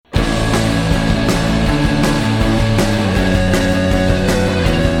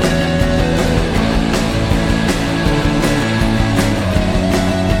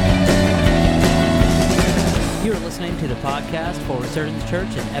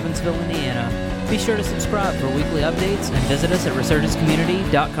Church in Evansville, Indiana. Be sure to subscribe for weekly updates and visit us at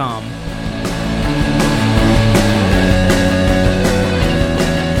resurgencecommunity.com.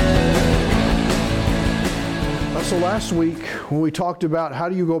 So last week, when we talked about how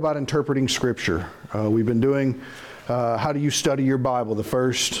do you go about interpreting Scripture, we've been doing how do you study your Bible. The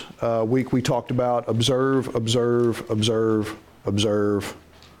first week we talked about observe, observe, observe, observe,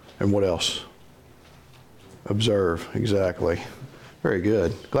 and what else? Observe, exactly. Very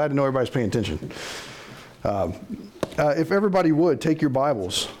good. Glad to know everybody's paying attention. If everybody would, take your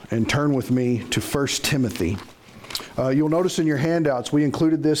Bibles and turn with me to 1 Timothy. You'll notice in your handouts, we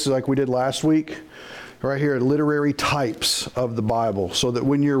included this like we did last week, right here, literary types of the Bible, so that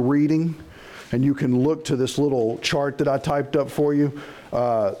when you're reading, and you can look to this little chart that I typed up for you,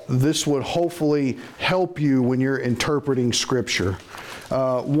 this would hopefully help you when you're interpreting Scripture.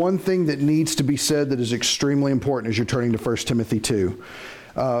 One thing that needs to be said that is extremely important as you're turning to 1 Timothy 2.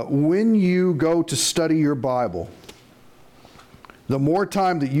 When you go to study your Bible, the more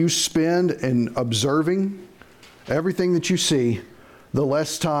time that you spend in observing everything that you see, the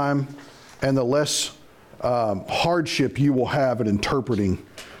less time and the less hardship you will have at interpreting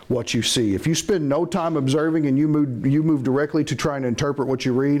what you see. If you spend no time observing and you move directly to trying to interpret what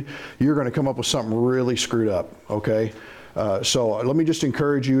you read, you're going to come up with something really screwed up, okay? So let me just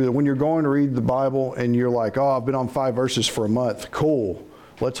encourage you that when you're going to read the Bible and you're like, oh, I've been on 5 verses for a month, cool.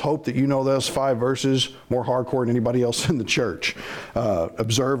 Let's hope that you know those 5 verses more hardcore than anybody else in the church.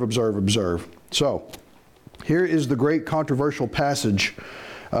 Observe, observe, observe. So here is the great controversial passage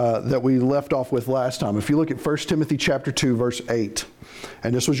that we left off with last time. If you look at 1 Timothy chapter 2, verse 8,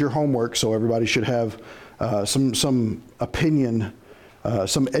 and this was your homework, so everybody should have some opinion,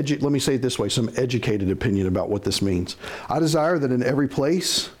 let me say it this way, some educated opinion about what this means. I desire that in every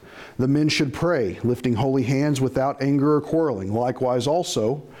place the men should pray, lifting holy hands without anger or quarreling. Likewise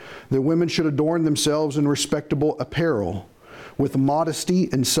also, the women should adorn themselves in respectable apparel, with modesty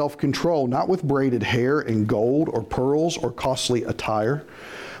and self-control, not with braided hair and gold or pearls or costly attire,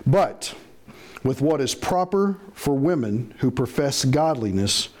 but with what is proper for women who profess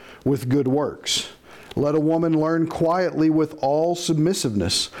godliness with good works. Let a woman learn quietly with all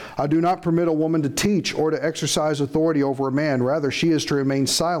submissiveness. I do not permit a woman to teach or to exercise authority over a man. Rather, she is to remain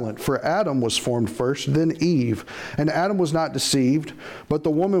silent. For Adam was formed first, then Eve. And Adam was not deceived, but the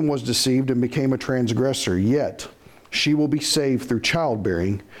woman was deceived and became a transgressor. Yet she will be saved through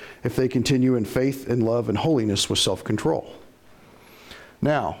childbearing if they continue in faith and love and holiness with self-control.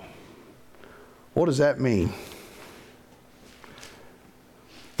 Now, what does that mean?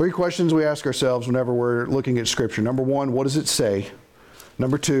 3 questions we ask ourselves whenever we're looking at Scripture. Number 1, what does it say?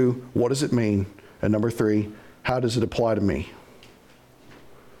 Number 2, what does it mean? And number 3, how does it apply to me?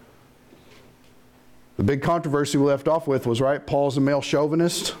 The big controversy we left off with was, right, Paul's a male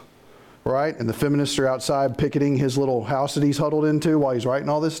chauvinist, right? And the feminists are outside picketing his little house that he's huddled into while he's writing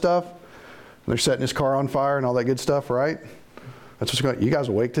all this stuff. And they're setting his car on fire and all that good stuff, right? That's what's going on. You guys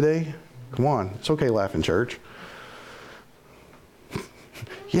awake today? Come on. It's okay laughing, church.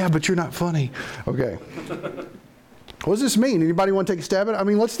 Yeah, but you're not funny. Okay. What does this mean? Anybody want to take a stab at it? I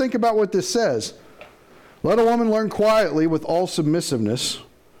mean, let's think about what this says. Let a woman learn quietly with all submissiveness.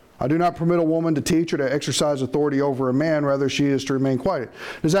 I do not permit a woman to teach or to exercise authority over a man. Rather, she is to remain quiet.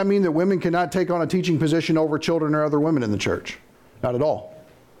 Does that mean that women cannot take on a teaching position over children or other women in the church? Not at all.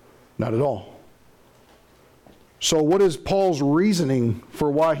 Not at all. So what is Paul's reasoning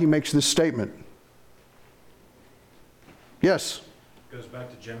for why he makes this statement? Yes? It goes back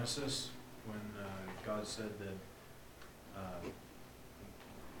to Genesis when God said that,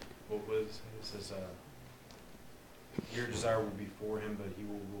 what was it? It says, your desire will be for him, but he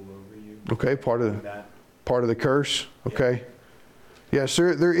will rule over you. Okay, part of the curse. Okay. Yes,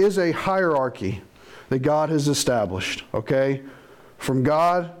 there is a hierarchy that God has established. Okay. From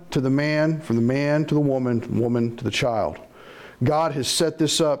God to the man, from the man to the woman to the child. God has set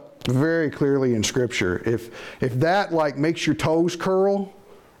this up very clearly in Scripture. If that like makes your toes curl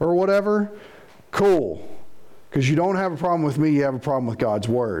or whatever, cool. Because you don't have a problem with me, you have a problem with God's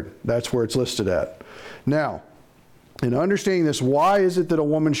Word. That's where it's listed at. Now, in understanding this, why is it that a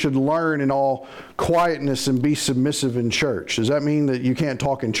woman should learn in all quietness and be submissive in church? Does that mean that you can't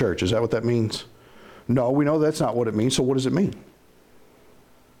talk in church? Is that what that means? No, we know that's not what it means. So what does it mean?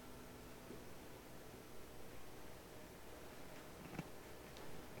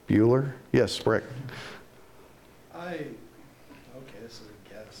 Bueller? Yes, Rick. This is a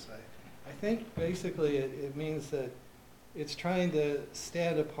guess. I think basically it means that it's trying to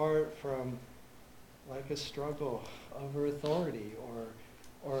stand apart from like a struggle over authority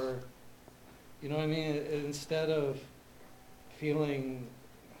or you know what I mean? Instead of feeling,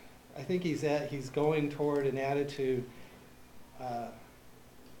 I think he's going toward an attitude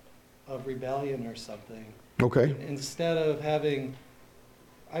of rebellion or something. Okay. Instead of having,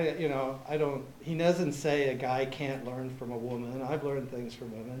 he doesn't say a guy can't learn from a woman. I've learned things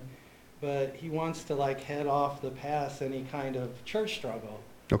from women. But he wants to like head off the path any kind of church struggle.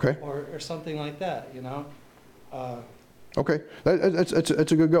 Okay. Or something like that, Okay, that's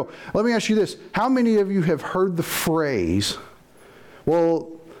a good go. Let me ask you this. How many of you have heard the phrase, well,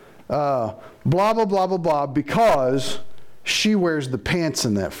 blah, blah, blah, blah, blah, because she wears the pants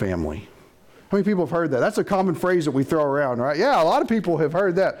in that family? How many people have heard that? That's a common phrase that we throw around, right? Yeah, a lot of people have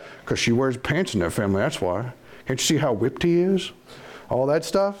heard that. Because she wears pants in that family, that's why. Can't you see how whipped he is? All that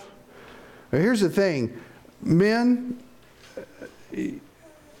stuff. Now, here's the thing. Men,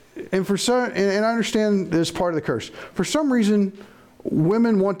 and for some, and I understand this part of the curse. For some reason,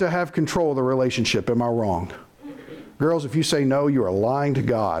 women want to have control of the relationship. Am I wrong? Girls, if you say no, you are lying to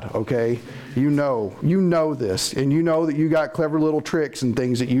God, okay? You know this, and you know that you got clever little tricks and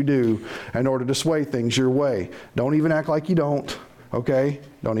things that you do in order to sway things your way. Don't even act like you don't, okay?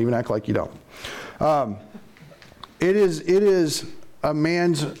 Don't even act like you don't. It is a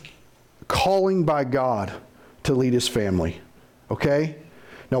man's calling by God to lead his family, okay?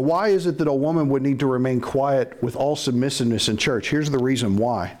 Now, why is it that a woman would need to remain quiet with all submissiveness in church? Here's the reason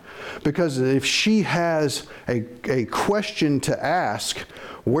why. Because if she has a question to ask,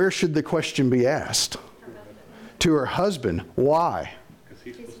 where should the question be asked? To her husband. Why? Because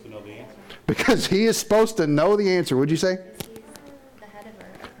he's supposed to know the answer. Because he is supposed to know the answer. What'd you say? He's the head of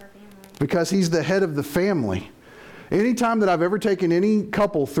her family. Because he's the head of the family. Anytime that I've ever taken any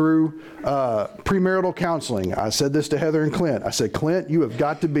couple through premarital counseling, I said this to Heather and Clint. I said, Clint, you have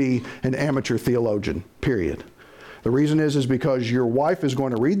got to be an amateur theologian, period. The reason is because your wife is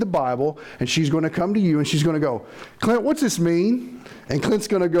going to read the Bible, and she's going to come to you, and she's going to go, Clint, what's this mean? And Clint's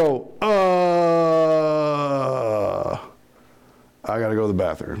going to go, I got to go to the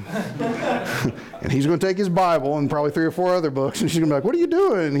bathroom. And he's going to take his Bible and probably 3 or 4 other books, and she's going to be like, what are you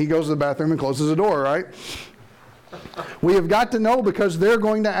doing? And he goes to the bathroom and closes the door, right? We have got to know because they're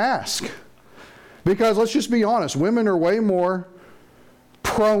going to ask. Because let's just be honest, women are way more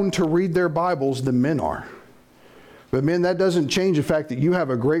prone to read their Bibles than men are. But men, that doesn't change the fact that you have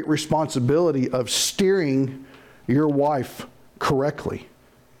a great responsibility of steering your wife correctly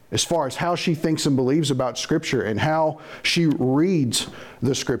as far as how she thinks and believes about Scripture and how she reads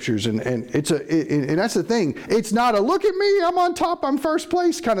the Scriptures. And that's the thing. It's not a look at me, I'm on top, I'm first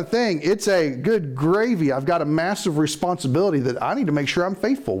place kind of thing. It's a good gravy. I've got a massive responsibility that I need to make sure I'm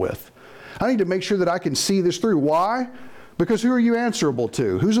faithful with. I need to make sure that I can see this through. Why? Because who are you answerable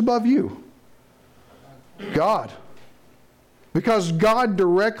to? Who's above you? God. Because God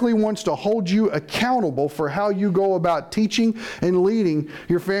directly wants to hold you accountable for how you go about teaching and leading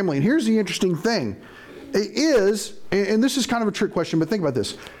your family. And here's the interesting thing. It is, and this is kind of a trick question, but think about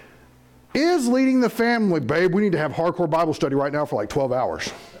this. Is leading the family, babe, we need to have hardcore Bible study right now for like 12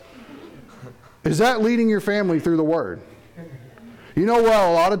 hours. Is that leading your family through the Word? You know, well,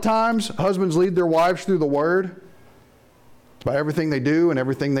 a lot of times husbands lead their wives through the Word by everything they do and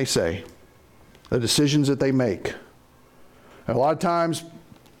everything they say, the decisions that they make. And a lot of times,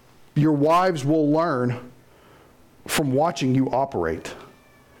 your wives will learn from watching you operate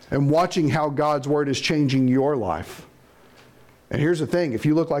and watching how God's Word is changing your life. And here's the thing, if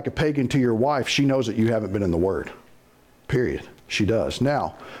you look like a pagan to your wife, she knows that you haven't been in the Word. Period. She does.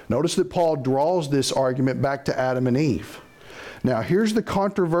 Now, notice that Paul draws this argument back to Adam and Eve. Now, here's the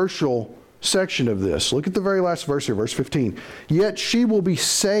controversial section of this. Look at the very last verse here, verse 15. Yet she will be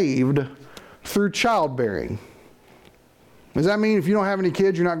saved through childbearing. Does that mean if you don't have any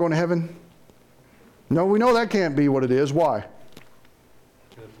kids, you're not going to heaven? No, we know that can't be what it is. Why?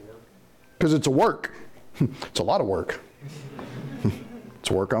 Because it's a work. It's a lot of work.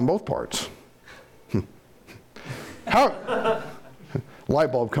 It's work on both parts. How?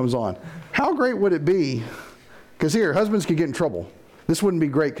 Light bulb comes on. How great would it be? Because here, husbands could get in trouble. This wouldn't be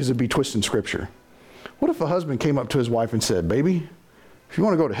great because it'd be twisting Scripture. What if a husband came up to his wife and said, baby, if you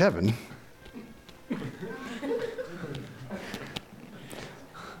want to go to heaven,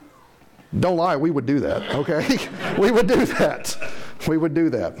 don't lie, we would do that, okay? We would do that. We would do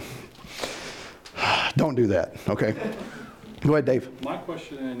that. Don't do that, okay? Go ahead, Dave. My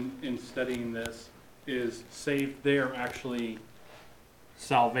question in studying this is saved there actually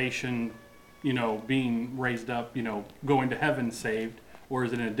salvation, being raised up, going to heaven saved, or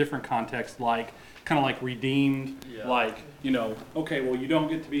is it in a different context, like kind of like redeemed, like, okay, well, you don't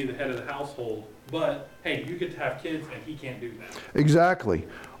get to be the head of the household, but hey, you get to have kids and he can't do that. Exactly.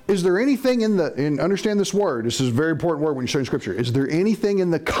 is there anything and understand this word, this is a very important word when you're studying Scripture, is there anything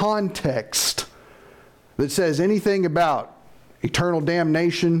in the context that says anything about eternal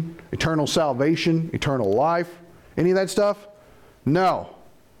damnation, eternal salvation, eternal life, any of that stuff? No.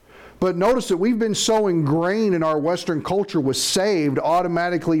 But notice that we've been so ingrained in our Western culture with saved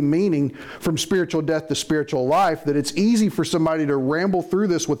automatically meaning from spiritual death to spiritual life that it's easy for somebody to ramble through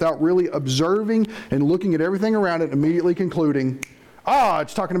this without really observing and looking at everything around it and immediately concluding,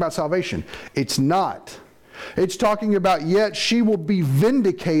 it's talking about salvation. It's not. It's talking about yet she will be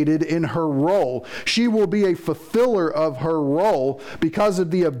vindicated in her role. She will be a fulfiller of her role because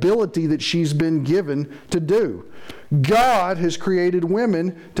of the ability that she's been given to do. God has created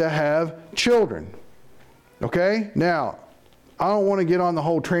women to have children. Okay? Now, I don't want to get on the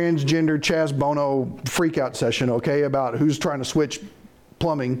whole transgender Chaz Bono freakout session, okay, about who's trying to switch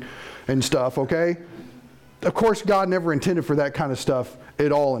plumbing and stuff, okay? Of course, God never intended for that kind of stuff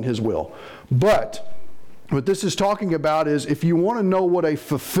at all in His will. But what this is talking about is if you want to know what a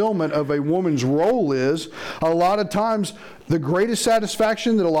fulfillment of a woman's role is, a lot of times the greatest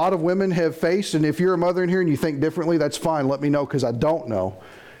satisfaction that a lot of women have faced, and if you're a mother in here and you think differently, that's fine, let me know because I don't know,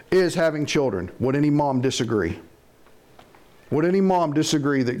 is having children. Would any mom disagree? Would any mom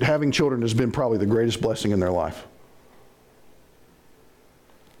disagree that having children has been probably the greatest blessing in their life?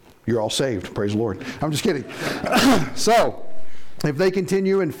 You're all saved, praise the Lord. I'm just kidding. So, if they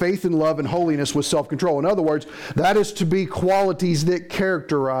continue in faith and love and holiness with self-control. In other words, that is to be qualities that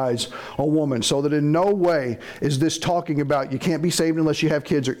characterize a woman, so that in no way is this talking about you can't be saved unless you have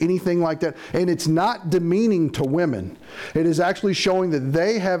kids or anything like that. And it's not demeaning to women. It is actually showing that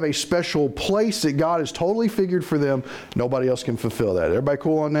they have a special place that God has totally figured for them. Nobody else can fulfill that. Everybody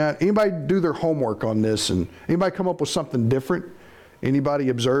cool on that? Anybody do their homework on this? And anybody come up with something different? Anybody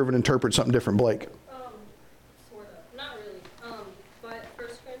observe and interpret something different, Blake? Sort of. Not really. But 1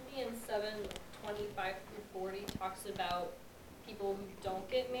 Corinthians 7:25-40 talks about people who don't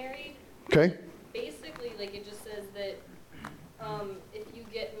get married. Okay. Basically, like it just says that if you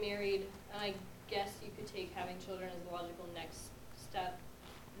get married, and I guess you could take having children as the logical next step,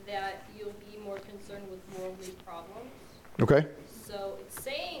 that you'll be more concerned with worldly problems. Okay. So it's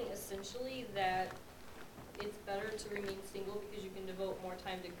saying essentially that it's better to remain single because you can devote more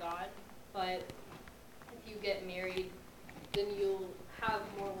time to God, but if you get married, then you'll have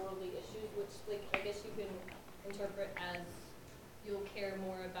more worldly issues, which, like, I guess you can interpret as you'll care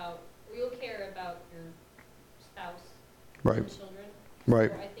about your spouse Right. and children.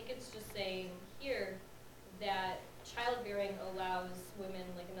 Right. So I think it's just saying here that childbearing allows women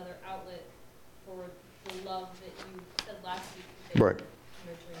like another outlet for the love that you said last week. that Right.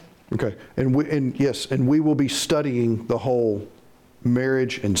 you're nurturing. Okay, and we will be studying the whole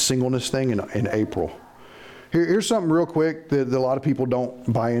marriage and singleness thing in April. Here's something real quick that a lot of people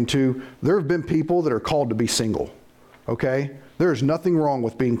don't buy into. There have been people that are called to be single, okay? There is nothing wrong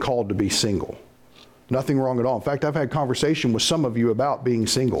with being called to be single. Nothing wrong at all. In fact, I've had conversation with some of you about being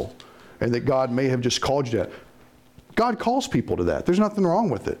single and that God may have just called you to that. God calls people to that. There's nothing wrong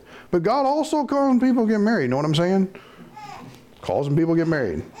with it. But God also calls people to get married. You know what I'm saying? Calls and people get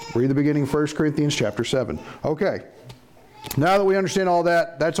married. Read the beginning of 1 Corinthians chapter 7. Okay. Now that we understand all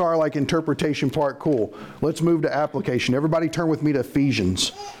that, that's our interpretation part. Cool. Let's move to application. Everybody turn with me to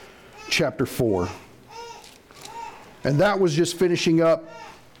Ephesians chapter 4. And that was just finishing up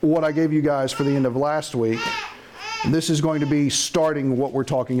what I gave you guys for the end of last week. And this is going to be starting what we're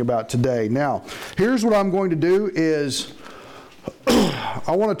talking about today. Now, here's what I'm going to do is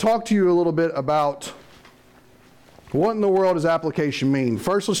I want to talk to you a little bit about what in the world does application mean?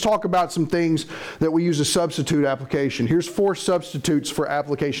 First, let's talk about some things that we use as substitute application. Here's 4 substitutes for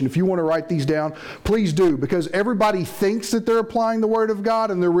application. If you want to write these down, please do, because everybody thinks that they're applying the Word of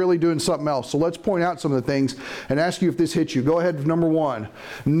God and they're really doing something else. So let's point out some of the things and ask you if this hits you. Go ahead with number 1.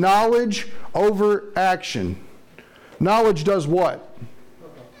 Knowledge over action. Knowledge does what?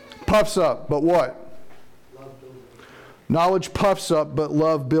 Puffs up, but what? Knowledge puffs up, but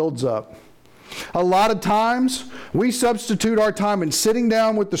love builds up. A lot of times, we substitute our time in sitting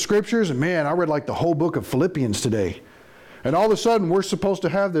down with the Scriptures, and man, I read the whole book of Philippians today. And all of a sudden, we're supposed to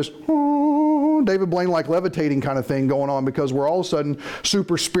have this David Blaine levitating kind of thing going on because we're all of a sudden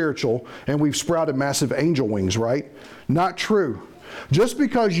super spiritual and we've sprouted massive angel wings, right? Not true. Just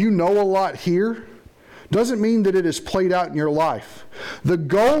because you know a lot here doesn't mean that it is played out in your life. The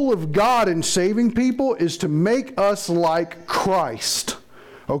goal of God in saving people is to make us like Christ,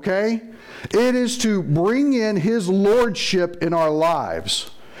 okay? It is to bring in His lordship in our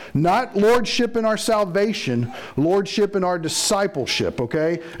lives. Not lordship in our salvation, lordship in our discipleship,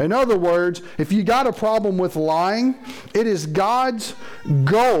 okay? In other words, if you got a problem with lying, it is God's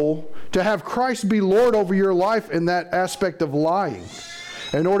goal to have Christ be Lord over your life in that aspect of lying,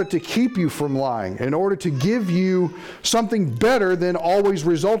 in order to keep you from lying, in order to give you something better than always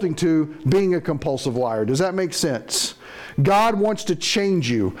resulting to being a compulsive liar. Does that make sense? God wants to change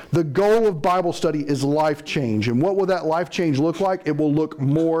you. The goal of Bible study is life change. And what will that life change look like? It will look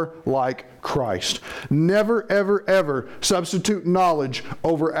more like Christ. Never, ever, ever substitute knowledge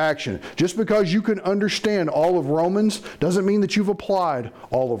over action. Just because you can understand all of Romans doesn't mean that you've applied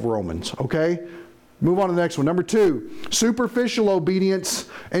all of Romans, okay? Move on to the next one. Number 2, superficial obedience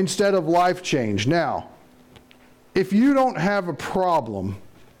instead of life change. Now, if you don't have a problem,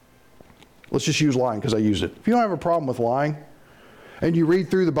 let's just use lying because I used it. If you don't have a problem with lying, and you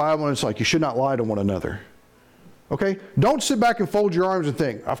read through the Bible and it's like you should not lie to one another, okay? Don't sit back and fold your arms and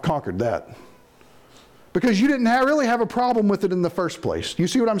think, I've conquered that. Because you didn't really have a problem with it in the first place. You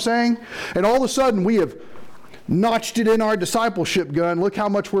see what I'm saying? And all of a sudden we have notched it in our discipleship gun. Look how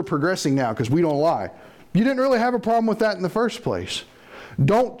much we're progressing now because we don't lie. You didn't really have a problem with that in the first place.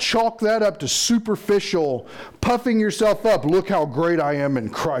 Don't chalk that up to superficial, puffing yourself up. Look how great I am in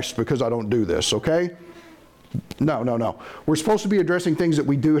Christ because I don't do this, okay? No. We're supposed to be addressing things that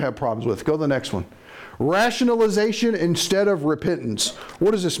we do have problems with. Go to the next one. Rationalization instead of repentance.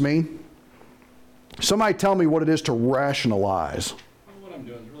 What does this mean? Somebody tell me what it is to rationalize. What I'm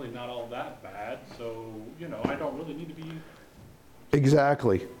doing is really not all that bad, so, I don't really need to be...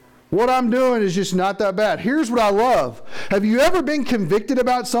 Exactly. What I'm doing is just not that bad. Here's what I love. Have you ever been convicted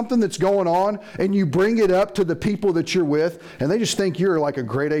about something that's going on and you bring it up to the people that you're with and they just think you're like a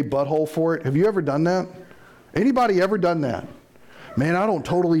grade A butthole for it? Have you ever done that? Anybody ever done that? Man, I don't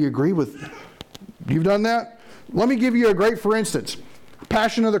totally agree with... You've done that? Let me give you a great for instance.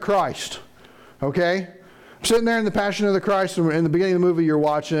 Passion of the Christ. Okay? I'm sitting there in the Passion of the Christ, and in the beginning of the movie you're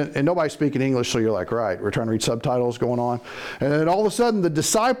watching it, and nobody's speaking English, so you're like, right, we're trying to read subtitles going on. And then all of a sudden the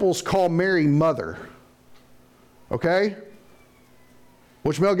disciples call Mary mother. Okay?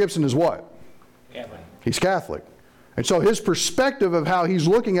 Which Mel Gibson is what? Catholic. He's Catholic. And so his perspective of how he's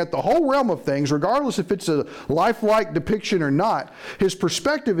looking at the whole realm of things, regardless if it's a lifelike depiction or not, his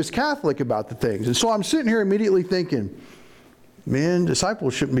perspective is Catholic about the things. And so I'm sitting here immediately thinking, man,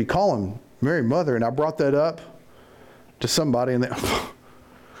 disciples shouldn't be calling Mary mother. And I brought that up to somebody, and they,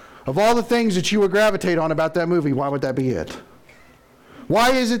 of all the things that you would gravitate on about that movie, why would that be it?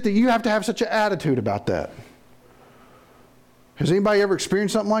 Why is it that you have to have such an attitude about that? Has anybody ever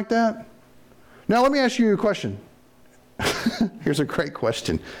experienced something like that? Now let me ask you a question. Here's a great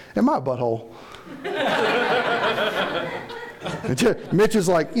question. Am I a butthole? Mitch is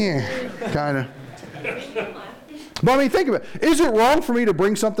like, yeah, kind of. But I mean, think of it. Is it wrong for me to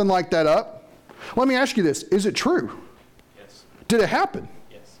bring something like that up? Let me ask you this. Is it true? Yes. Did it happen?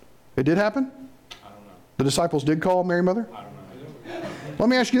 Yes. It did happen? I don't know. The disciples did call Mary mother? I don't know. Let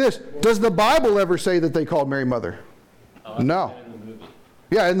me ask you this. Does the Bible ever say that they called Mary mother? No. In the movie.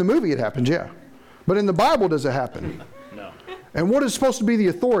 Yeah, in the movie it happens, yeah. But in the Bible, does it happen? No. And what is supposed to be the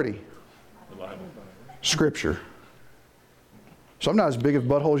authority? The Bible. Scripture. So I'm not as big of a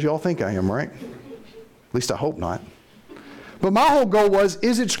butthole as y'all think I am, right? At least I hope not. But my whole goal was,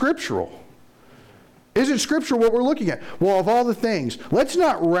 is it scriptural? Is it scriptural what we're looking at? Well, of all the things, let's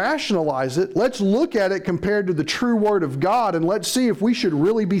not rationalize it. Let's look at it compared to the true Word of God, and let's see if we should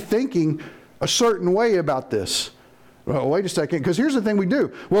really be thinking a certain way about this. Well, wait a second, because here's the thing we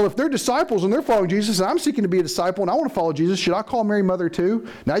do. Well, if they're disciples and they're following Jesus, and I'm seeking to be a disciple and I want to follow Jesus, should I call Mary mother too?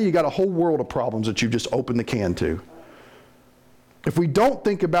 Now you got a whole world of problems that you've just opened the can to. If we don't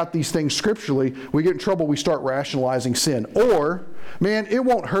think about these things scripturally, we get in trouble. We start rationalizing sin. Or, man, it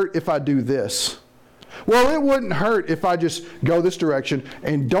won't hurt if I do this. Well, it wouldn't hurt if I just go this direction,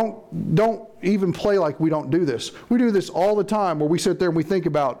 and don't even play like we don't do this. We do this all the time where we sit there and we think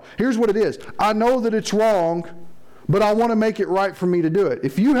about, here's what it is. I know that it's wrong, but I want to make it right for me to do it.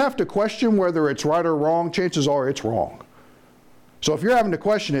 If you have to question whether it's right or wrong, chances are it's wrong. So if you're having to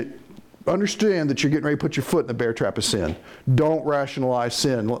question it, understand that you're getting ready to put your foot in the bear trap of sin. Don't rationalize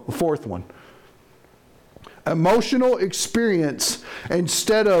sin. Fourth one. Emotional experience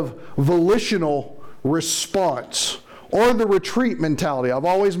instead of volitional response, or the retreat mentality. I've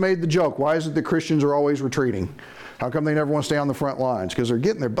always made the joke, why is it that Christians are always retreating? How come they never want to stay on the front lines? Because they're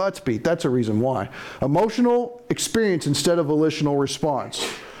getting their butts beat. That's a reason why. Emotional experience instead of volitional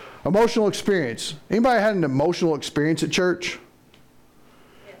response. Emotional experience. Anybody had an emotional experience at church?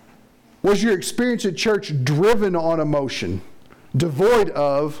 Yes. Was your experience at church driven on emotion, devoid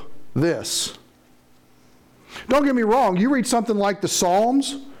of this? Don't get me wrong, you read something like the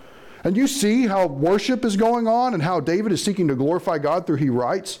Psalms, and you see how worship is going on and how David is seeking to glorify God through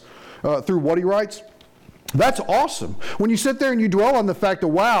through what he writes, that's awesome. When you sit there and you dwell on the fact that,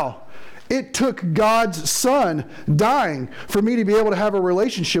 wow, it took God's Son dying for me to be able to have a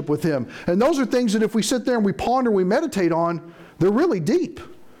relationship with him. And those are things that if we sit there and we ponder, we meditate on, they're really deep.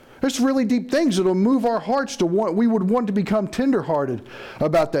 There's really deep things that will move our hearts to we would want to become tenderhearted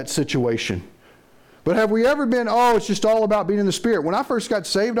about that situation. But have we ever been, it's just all about being in the Spirit? When I first got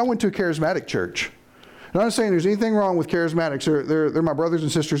saved, I went to a charismatic church. And I'm not saying there's anything wrong with charismatics. They're my brothers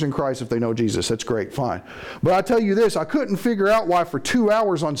and sisters in Christ if they know Jesus. That's great, fine. But I tell you this, I couldn't figure out why for 2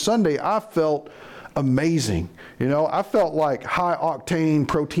 hours on Sunday I felt amazing. You know, I felt like high octane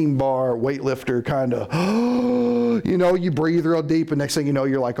protein bar weightlifter kind of, you know, you breathe real deep and next thing you know,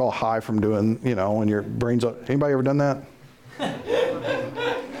 you're like all high from doing, you know, and your brain's, anybody ever done that?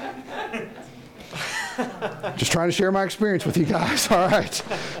 Just trying to share my experience with you guys. All right.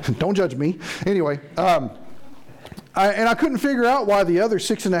 Don't judge me. Anyway, I couldn't figure out why the other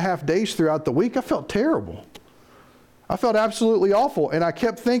 6.5 days throughout the week, I felt terrible. I felt absolutely awful. And I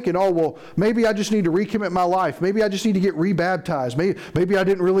kept thinking, maybe I just need to recommit my life. Maybe I just need to get rebaptized. Maybe I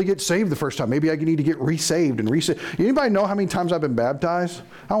didn't really get saved the first time. Maybe I need to get resaved and resaved. Anybody know how many times I've been baptized?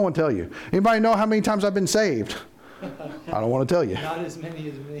 I don't want to tell you. Anybody know how many times I've been saved? I don't want to tell you. Not as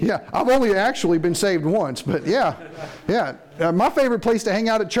many as me. Yeah, I've only actually been saved once, but yeah. My favorite place to hang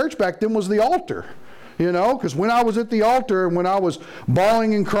out at church back then was the altar, you know, because when I was at the altar and when I was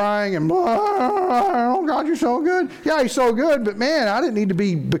bawling and crying and, oh God, you're so good. Yeah, he's so good, but man, I didn't need to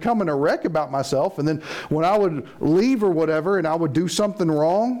be becoming a wreck about myself. And then when I would leave or whatever and I would do something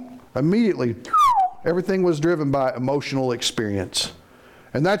wrong, immediately everything was driven by emotional experience.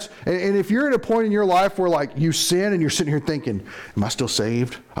 And if you're at a point in your life where like you sin and you're sitting here thinking, am I still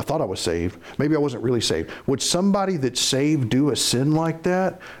saved? I thought I was saved. Maybe I wasn't really saved. Would somebody that's saved do a sin like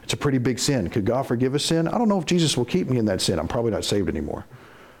that? It's a pretty big sin. Could God forgive a sin? I don't know if Jesus will keep me in that sin. I'm probably not saved anymore.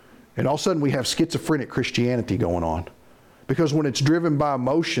 And all of a sudden we have schizophrenic Christianity going on. Because when it's driven by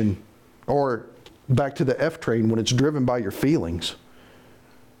emotion, or back to the F train, when it's driven by your feelings,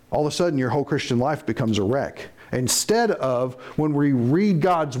 all of a sudden your whole Christian life becomes a wreck. Instead of, when we read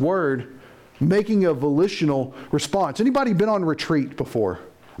God's Word, making a volitional response. Anybody been on retreat before?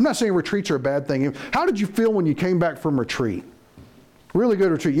 I'm not saying retreats are a bad thing. How did you feel when you came back from retreat? Really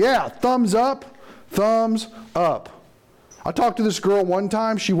good retreat. Yeah, thumbs up, thumbs up. I talked to this girl one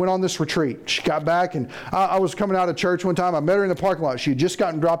time. She went on this retreat. She got back, and I was coming out of church one time. I met her in the parking lot. She had just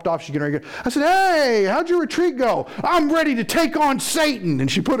gotten dropped off. She's getting ready to go. I said, hey, how'd your retreat go? I'm ready to take on Satan. And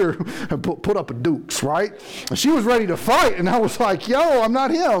she put up a dukes, right? And she was ready to fight. And I was like, yo, I'm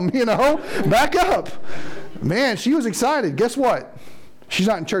not him, you know. Back up. Man, she was excited. Guess what? She's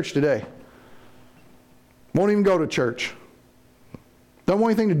not in church today. Won't even go to church. Don't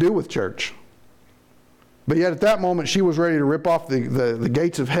want anything to do with church. But yet at that moment, she was ready to rip off the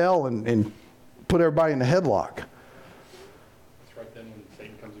gates of hell and put everybody in the headlock. That's right then when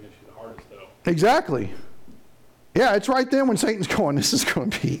Satan comes against you the hardest, though. Exactly. Yeah, it's right then when Satan's going, this is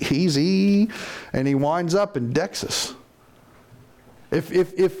going to be easy. And he winds up and decks us.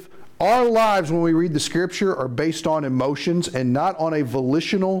 If our lives, when we read the Scripture, are based on emotions and not on a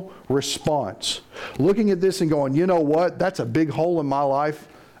volitional response, looking at this and going, you know what, that's a big hole in my life,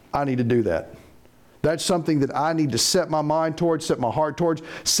 I need to do that. That's something that I need to set my mind towards, set my heart towards,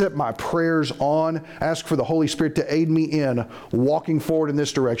 set my prayers on, ask for the Holy Spirit to aid me in walking forward in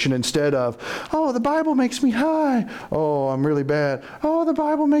this direction instead of, oh, the Bible makes me high. Oh, I'm really bad. Oh, the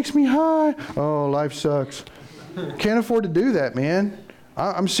Bible makes me high. Oh, life sucks. Can't afford to do that, man.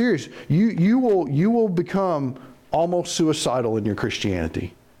 I'm serious. You will become almost suicidal in your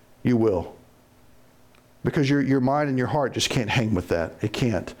Christianity. You will. Because your mind and your heart just can't hang with that. It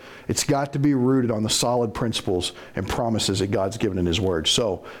can't. It's got to be rooted on the solid principles and promises that God's given in His Word.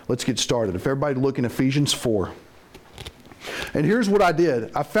 So let's get started. If everybody look in Ephesians 4. And here's what I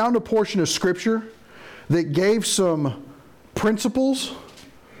did. I found a portion of Scripture that gave some principles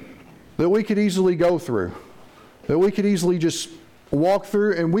that we could easily go through. That we could easily just walk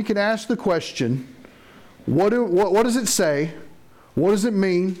through, and we can ask the question, what does it say? What does it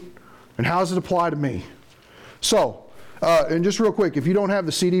mean? And how does it apply to me? So, and just real quick, if you don't have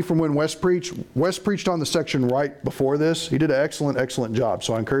the CD from when Wes preached on the section right before this. He did an excellent, excellent job,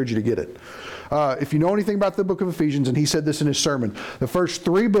 so I encourage you to get it. If you know anything about the book of Ephesians, and he said this in his sermon, the first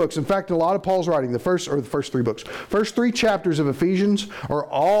 3 books, in fact, in a lot of Paul's writing, the first 3 chapters of Ephesians are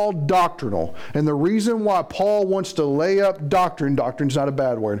all doctrinal. And the reason why Paul wants to lay up doctrine's not a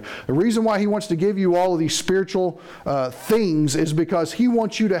bad word, the reason why he wants to give you all of these spiritual things is because he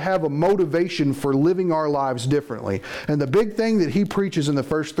wants you to have a motivation for living our lives differently. And the big thing that he preaches in the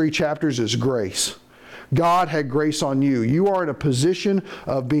first 3 chapters is grace. God had grace on you. You are in a position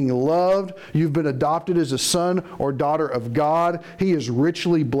of being loved. You've been adopted as a son or daughter of God. He has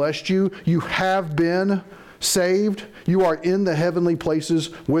richly blessed you. You have been saved. You are in the heavenly places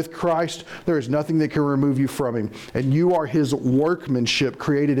with Christ. There is nothing that can remove you from Him. And you are His workmanship,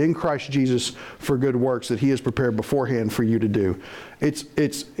 created in Christ Jesus for good works that He has prepared beforehand for you to do.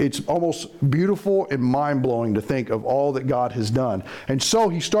 It's almost beautiful and mind-blowing to think of all that God has done. And so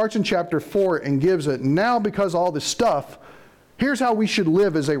He starts in chapter 4 and gives it, now because all this stuff, here's how we should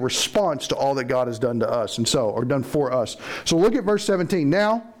live as a response to all that God has done to us, or done for us. So look at verse 17.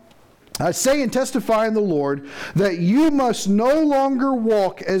 Now, I say and testify in the Lord that you must no longer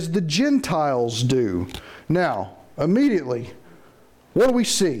walk as the Gentiles do. Now, immediately, what do we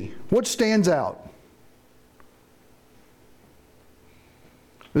see? What stands out?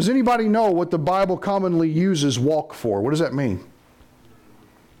 Does anybody know what the Bible commonly uses walk for? What does that mean?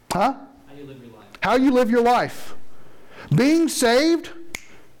 Huh? How you live your life. How you live your life. Being saved,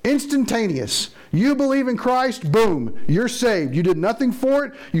 instantaneous. You believe in Christ, boom, you're saved. You did nothing for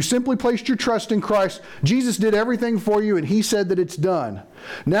it. You simply placed your trust in Christ. Jesus did everything for you, and He said that it's done.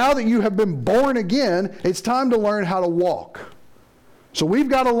 Now that you have been born again, it's time to learn how to walk. So we've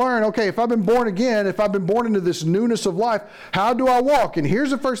got to learn, okay, if I've been born again, if I've been born into this newness of life, how do I walk? And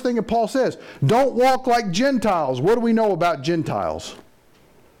here's the first thing that Paul says. Don't walk like Gentiles. What do we know about Gentiles?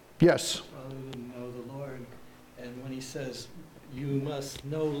 Yes? Well, we didn't know the Lord. And when He says, you must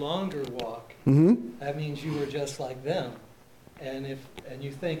no longer walk, that means you were just like them. And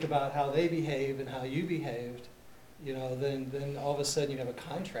you think about how they behave and how you behaved, then all of a sudden you have a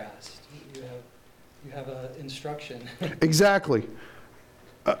contrast. You have an instruction. Exactly.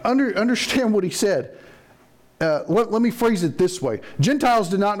 Understand what he said. Let me phrase it this way. Gentiles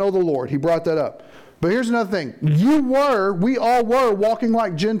did not know the Lord. He brought that up. But here's another thing. We all were walking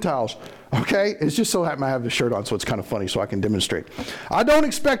like Gentiles. Okay? It's just so happened I have this shirt on, so it's kind of funny, so I can demonstrate. I don't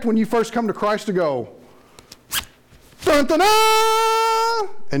expect when you first come to Christ to go, dun, dun, dun,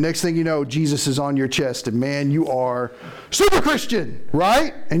 and next thing you know, Jesus is on your chest, and man, you are super Christian,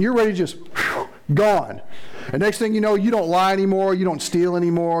 right? And you're ready to just, gone. And next thing you know, you don't lie anymore, you don't steal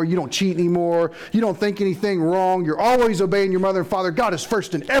anymore, you don't cheat anymore, you don't think anything wrong, you're always obeying your mother and father. God is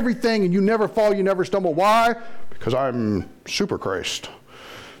first in everything, and you never fall, you never stumble. Why? Because I'm super Christ.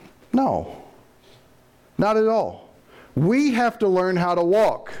 No, not at all. We have to learn how to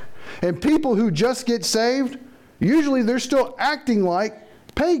walk. And people who just get saved, usually they're still acting like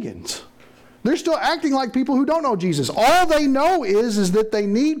pagans. They're still acting like people who don't know Jesus. All they know is that they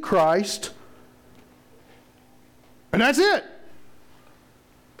need Christ, and that's it.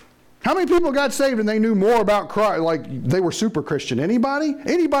 How many people got saved and they knew more about Christ, like they were super Christian? Anybody?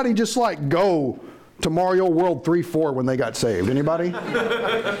 Anybody just like go to Mario World 3-4 when they got saved? Anybody?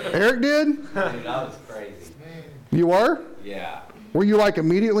 Eric did? Dude, I was crazy. You were? Yeah. Were you like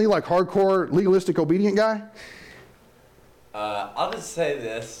immediately like hardcore legalistic obedient guy? I'll just say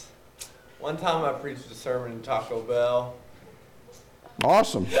this. One time I preached a sermon in Taco Bell.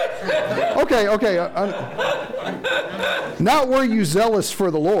 Awesome. Okay. Not were you zealous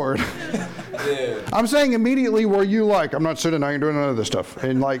for the Lord. Dude. I'm saying immediately were you like, I'm not sitting, I ain't doing none of this stuff.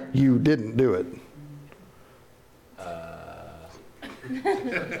 And like you didn't do it.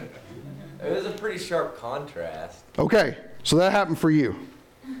 It was a pretty sharp contrast. Okay, so that happened for you.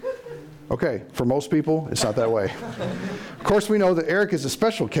 Okay, for most people, it's not that way. Of course, we know that Eric is a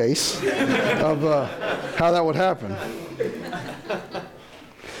special case of how that would happen.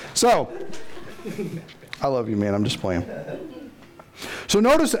 So, I love you, man. I'm just playing. So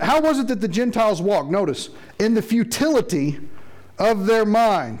notice, how was it that the Gentiles walked? Notice, in the futility of their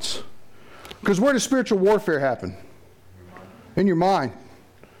minds. Because where does spiritual warfare happen? In your mind.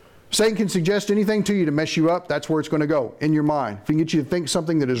 Satan can suggest anything to you to mess you up. That's where it's going to go, in your mind. If he can get you to think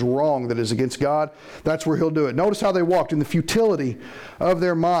something that is wrong, that is against God, that's where he'll do it. Notice how they walked in the futility of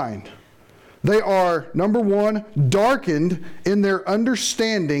their mind. They are, number one, darkened in their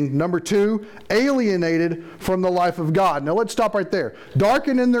understanding. Number two, alienated from the life of God. Now let's stop right there.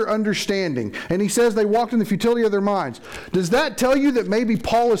 Darkened in their understanding. And he says they walked in the futility of their minds. Does that tell you that maybe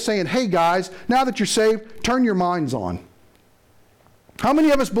Paul is saying, hey guys, now that you're saved, turn your minds on? How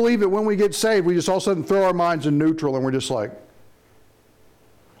many of us believe that when we get saved, we just all of a sudden throw our minds in neutral and we're just like,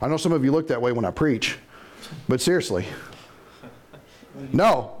 I know some of you look that way when I preach, but seriously.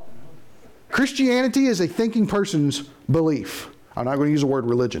 No. Christianity is a thinking person's belief. I'm not going to use the word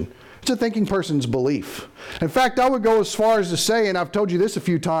religion. It's a thinking person's belief. In fact, I would go as far as to say, and I've told you this a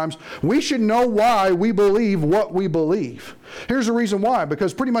few times, we should know why we believe what we believe. Here's the reason why.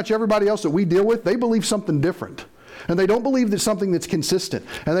 Because pretty much everybody else that we deal with, they believe something different. and they don't believe that something that's consistent,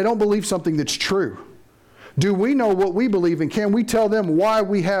 and they don't believe something that's true. Do we know what we believe, and can we tell them why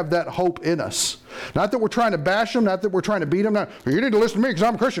we have that hope in us? Not that we're trying to bash them, not that we're trying to beat them. Not, you need to listen to me because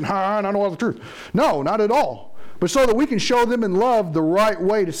I'm a Christian, and I know all the truth. No, not at all. But so that we can show them in love the right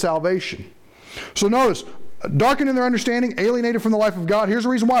way to salvation. So notice, darkened in their understanding, alienated from the life of God. Here's the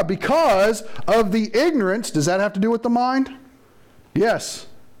reason why. Because of the ignorance. Does that have to do with the mind? Yes,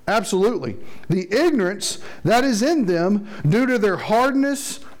 absolutely. The ignorance that is in them due to their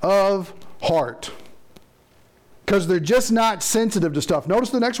hardness of heart. Because they're just not sensitive to stuff. Notice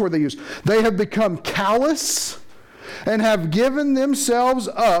the next word they use. They have become callous and have given themselves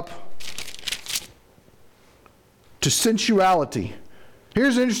up to sensuality.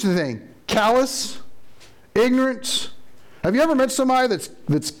 Here's the interesting thing. Callous, ignorance. Have you ever met somebody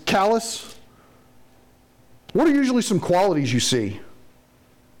that's callous? What are usually some qualities you see?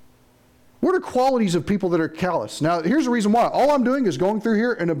 What are qualities of people that are callous? Now, here's the reason why. All I'm doing is going through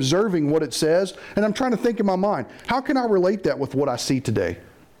here and observing what it says, and I'm trying to think in my mind, how can I relate that with what I see today?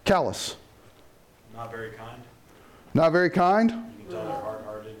 Callous. Not very kind. Not very kind? You can tell they're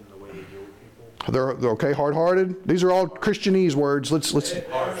hard-hearted in the way they deal with people. They're okay, hard-hearted? These are all Christianese words. Let's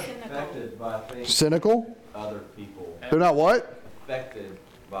Are affected by things cynical? other people. They're not what? Affected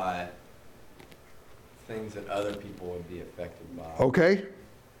by things that other people would be affected by. Okay.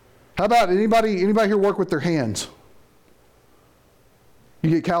 How about anybody here work with their hands? You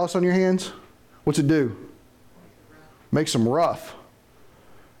get callous on your hands? What's it do? Makes them rough.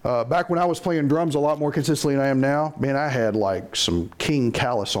 Back when I was playing drums a lot more consistently than I am now, man, I had like some king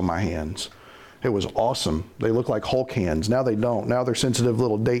callus on my hands. It was awesome. They look like Hulk hands. Now they don't. Now they're sensitive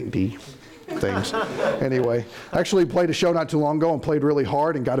little dainty things. Anyway, I actually played a show not too long ago and played really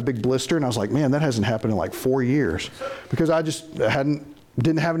hard and got a big blister, and I was like, man, that hasn't happened in like 4 years because I just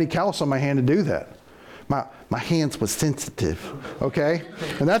didn't have any callus on my hand to do that. My hands was sensitive, okay?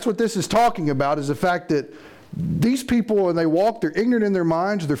 And that's what this is talking about, is the fact that these people, when they walk, they're ignorant in their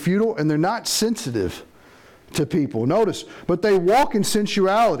minds, they're futile, and they're not sensitive to people. Notice, but they walk in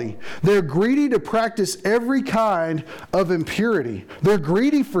sensuality. They're greedy to practice every kind of impurity. They're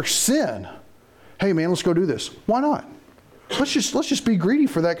greedy for sin. Hey man, let's go do this. Why not? Let's just be greedy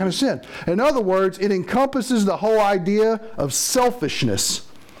for that kind of sin. In other words, it encompasses the whole idea of selfishness.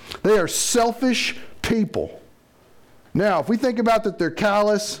 They are selfish people. Now, if we think about that they're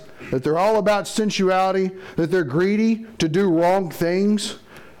callous, that they're all about sensuality, that they're greedy to do wrong things,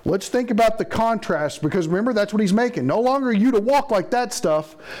 let's think about the contrast, because remember, that's what he's making. No longer are you to walk like that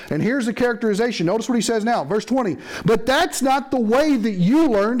stuff. And here's the characterization. Notice what he says now, verse 20. But that's not the way that you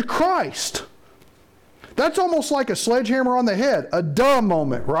learned Christ. That's almost like a sledgehammer on the head, a dumb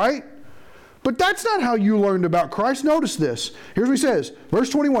moment, right? But that's not how you learned about Christ. Notice this. Here's what he says, verse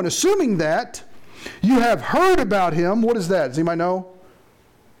 21, assuming that you have heard about him. What is that? Does anybody know?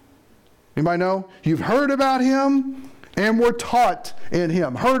 Anybody know? You've heard about him and were taught in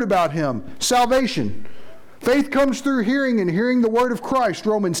him. Heard about him. Salvation. Faith comes through hearing, and hearing the word of Christ,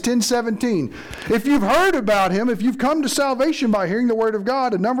 Romans 10:17. If you've heard about him, if you've come to salvation by hearing the word of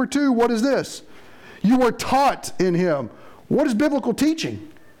God, and number two, what is this? You were taught in him. What is biblical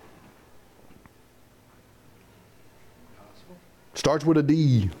teaching? Starts with a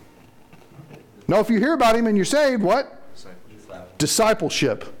D. Now, if you hear about him and you're saved, what?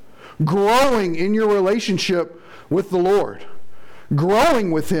 Discipleship. Growing in your relationship with the Lord.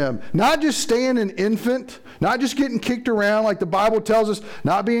 Growing with him. Not just staying an infant. Not just getting kicked around like the Bible tells us.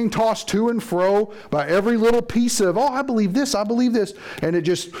 Not being tossed to and fro by every little piece of, oh, I believe this, I believe this. And it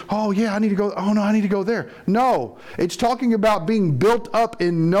just, oh yeah, I need to go, oh no, I need to go there. No. It's talking about being built up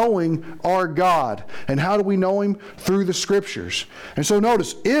in knowing our God. And how do we know him? Through the scriptures. And so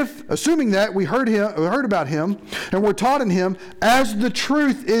notice, if, assuming that we heard about him, and we're taught in him, as the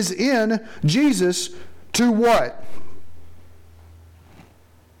truth is in Jesus, to what?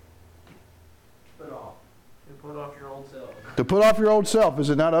 To put off your old self. Is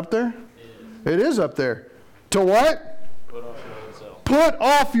it not up there? It is up there. To what? Put off your old self. Put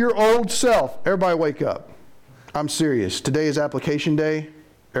off your old self. Everybody wake up. I'm serious. Today is application day.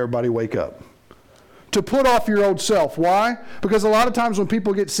 Everybody wake up. To put off your old self. Why? Because a lot of times when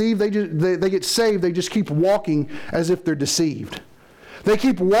people get saved, they get saved, they just keep walking as if they're deceived. They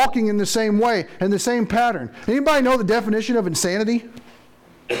keep walking in the same way, in the same pattern. Anybody know the definition of insanity?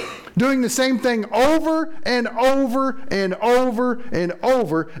 Doing the same thing over and over and over and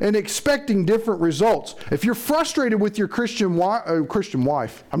over and expecting different results. If you're frustrated with your Christian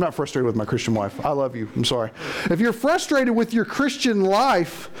wife, I'm not frustrated with my Christian wife. I love you. I'm sorry. If you're frustrated with your Christian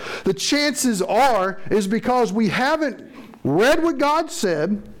life, the chances are is because we haven't read what God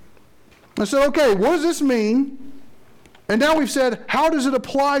said and said, okay, what does this mean? And now we've said, how does it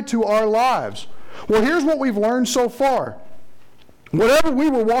apply to our lives? Well, here's what we've learned so far. Whatever we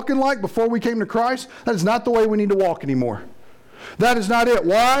were walking like before we came to Christ, that is not the way we need to walk anymore. That is not it.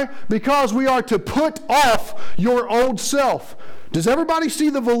 Why? Because we are to put off your old self. Does everybody see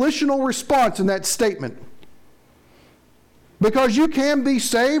the volitional response in that statement? Because you can be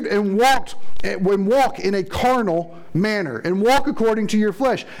saved and walk in a carnal manner and walk according to your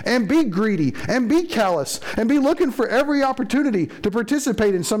flesh and be greedy and be callous and be looking for every opportunity to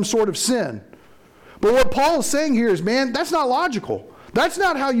participate in some sort of sin. But what Paul is saying here is, man, that's not logical. That's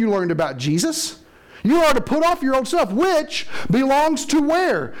not how you learned about Jesus. You are to put off your old self, which belongs to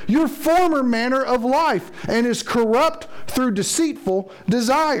where? Your former manner of life, and is corrupt through deceitful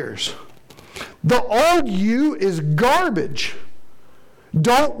desires. The old you is garbage.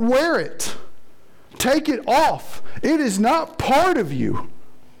 Don't wear it. Take it off. It is not part of you.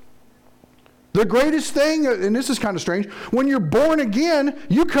 The greatest thing, and this is kind of strange, when you're born again,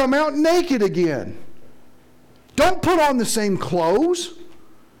 you come out naked again. Don't put on the same clothes.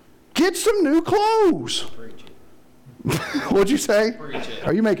 Get some new clothes. Preach it. What'd you say? Preach it.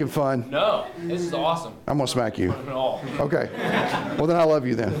 Are you making fun? No, this is awesome. I'm going to smack you. Not at all. Okay. Well, then I love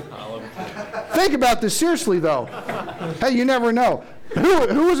you then. I love it. Think about this seriously, though. Hey, you never know.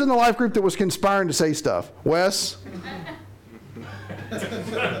 Who was in the life group that was conspiring to say stuff? Wes?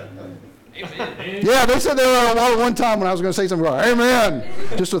 Yeah, they said they were on a wall at one time when I was going to say something. Amen.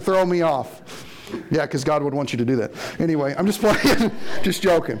 Just to throw me off. Yeah, because God would want you to do that. Anyway, I'm just playing, just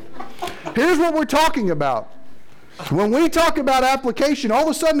joking. Here's what we're talking about. When we talk about application, all of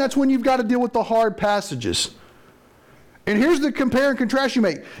a sudden that's when you've got to deal with the hard passages. And here's the compare and contrast you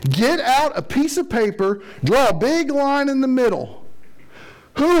make. Get out a piece of paper, draw a big line in the middle.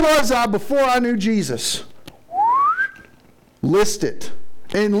 Who was I before I knew Jesus? List it.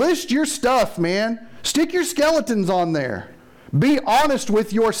 And list your stuff, man. Stick your skeletons on there. Be honest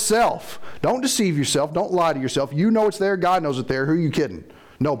with yourself. Don't deceive yourself. Don't lie to yourself. You know it's there. God knows it's there. Who are you kidding?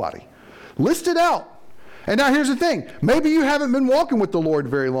 Nobody. List it out. And now here's the thing. Maybe you haven't been walking with the Lord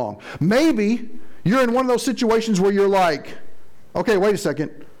very long. Maybe you're in one of those situations where you're like, okay, wait a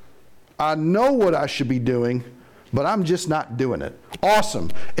second. I know what I should be doing, but I'm just not doing it. Awesome.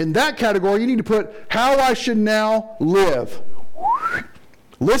 In that category, you need to put how I should now live.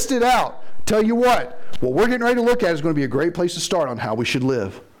 List it out. Tell you what we're getting ready to look at is going to be a great place to start on how we should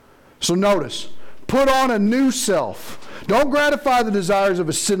live. So notice, put on a new self. Don't gratify the desires of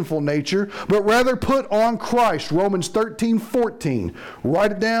a sinful nature, but rather put on Christ. Romans 13:14.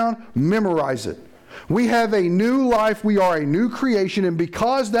 Write it down, memorize it. We have a new life. We are a new creation. And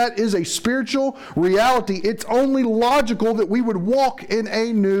because that is a spiritual reality, it's only logical that we would walk in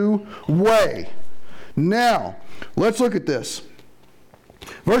a new way. Now, let's look at this.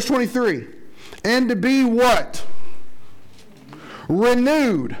 Verse 23. And to be what?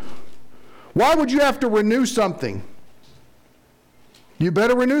 Renewed. Why would you have to renew something? You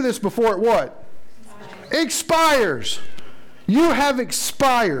better renew this before it what? Expires. You have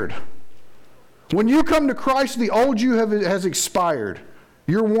expired. When you come to Christ, the old you has expired.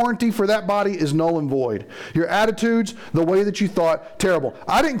 Your warranty for that body is null and void. Your attitudes, the way that you thought, terrible.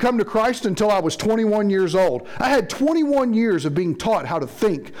 I didn't come to Christ until I was 21 years old. I had 21 years of being taught how to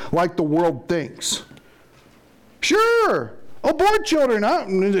think like the world thinks. Sure, abort children.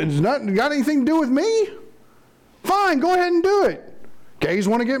 It's not got anything to do with me. Fine, go ahead and do it. Gays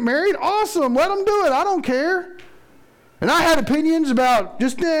want to get married? Awesome, let them do it. I don't care. And I had opinions about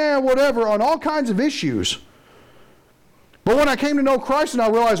just whatever on all kinds of issues. But when I came to know Christ and I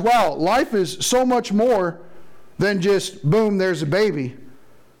realized, wow, life is so much more than just, boom, there's a baby.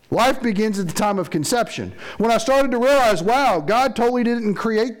 Life begins at the time of conception. When I started to realize, wow, God totally didn't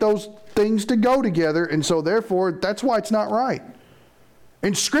create those things to go together, and so therefore, that's why it's not right.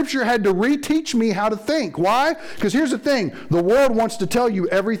 And Scripture had to reteach me how to think. Why? Because here's the thing. The world wants to tell you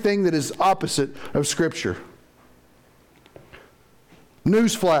everything that is opposite of Scripture.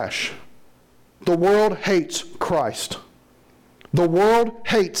 Newsflash. The world hates Christ. The world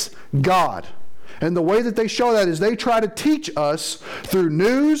hates God. And the way that they show that is they try to teach us through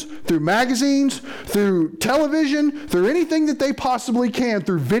news, through magazines, through television, through anything that they possibly can,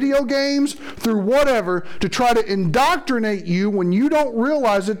 through video games, through whatever, to try to indoctrinate you when you don't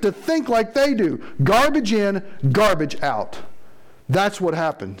realize it to think like they do. Garbage in, garbage out. That's what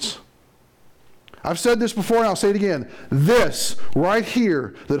happens. I've said this before and I'll say it again. This right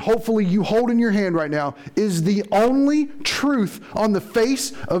here that hopefully you hold in your hand right now is the only truth on the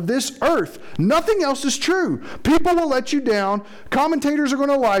face of this earth. Nothing else is true. People will let you down. Commentators are going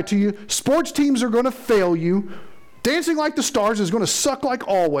to lie to you. Sports teams are going to fail you. Dancing Like the Stars is going to suck like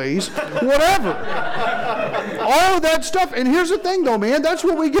always. Whatever. All of that stuff. And here's the thing, though, man. That's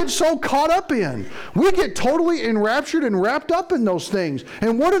what we get so caught up in. We get totally enraptured and wrapped up in those things.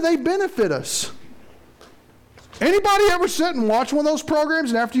 And what do they benefit us? Anybody ever sit and watch one of those programs,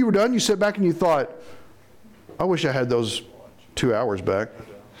 and after you were done, you sit back and you thought, I wish I had those 2 hours back.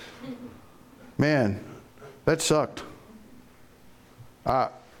 Man, that sucked.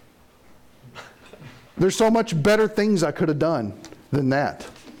 There's so much better things I could have done than that.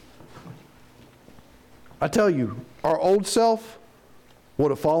 I tell you, our old self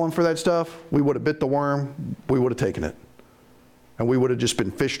would have fallen for that stuff. We would have bit the worm. We would have taken it. And we would have just been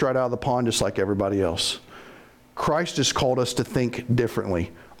fished right out of the pond just like everybody else. Christ has called us to think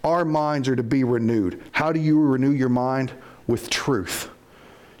differently. Our minds are to be renewed. How do you renew your mind? With truth.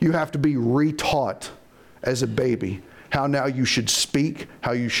 You have to be retaught as a baby how now you should speak,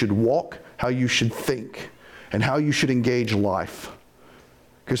 how you should walk, how you should think, and how you should engage life.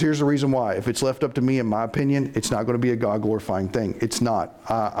 Because here's the reason why. If it's left up to me, in my opinion, it's not going to be a God-glorifying thing. It's not.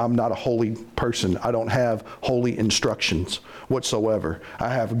 I'm not a holy person. I don't have holy instructions whatsoever. I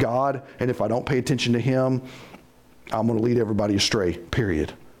have God, and if I don't pay attention to Him, I'm going to lead everybody astray,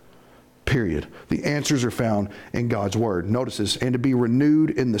 period. Period. The answers are found in God's Word. Notice this. And to be renewed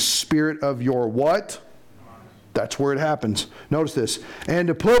in the spirit of your what? That's where it happens. Notice this. And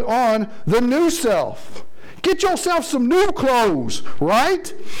to put on the new self. Get yourself some new clothes,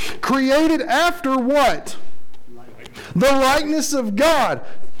 right? Created after what? The likeness of God.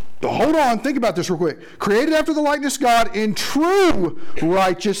 Hold on, think about this real quick. Created after the likeness of God in true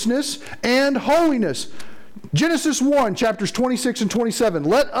righteousness and holiness. Genesis 1, chapters 26 and 27.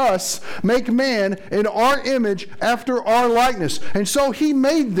 Let us make man in our image after our likeness. And so He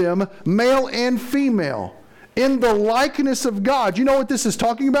made them male and female in the likeness of God. You know what this is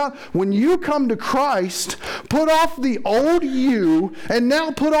talking about? When you come to Christ, put off the old you and now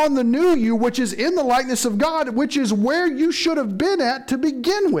put on the new you, which is in the likeness of God, which is where you should have been at to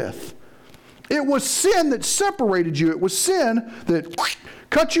begin with. It was sin that separated you. It was sin that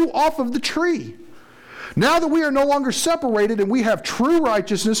cut you off of the tree. Now that we are no longer separated and we have true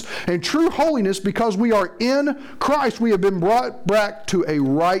righteousness and true holiness because we are in Christ, we have been brought back to a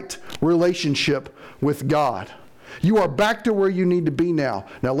right relationship with God. You are back to where you need to be now.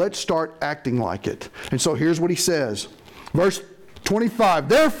 Now let's start acting like it. And so here's what he says. Verse 25.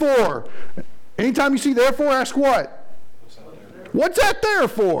 Therefore, anytime you see therefore, ask what? What's that there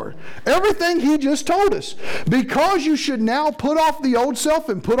for? Everything he just told us. Because you should now put off the old self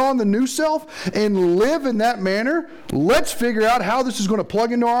and put on the new self and live in that manner, let's figure out how this is going to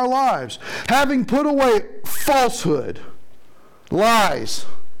plug into our lives. Having put away falsehood, lies.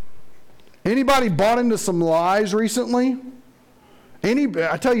 Anybody bought into some lies recently?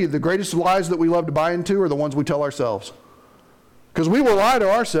 I tell you, the greatest lies that we love to buy into are the ones we tell ourselves. Because we will lie to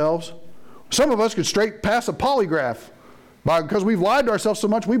ourselves. Some of us could straight pass a polygraph. Because we've lied to ourselves so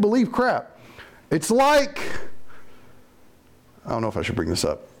much, we believe crap. It's like, I don't know if I should bring this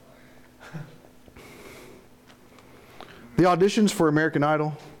up. The auditions for American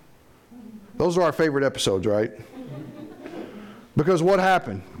Idol, those are our favorite episodes, right? Because what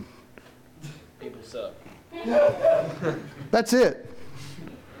happened? People suck. That's it.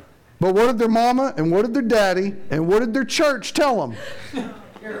 But what did their mama and what did their daddy and what did their church tell them?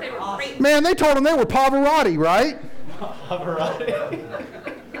 Man, they told them they were Pavarotti, right?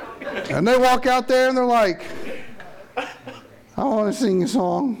 And they walk out there and they're like, I want to sing a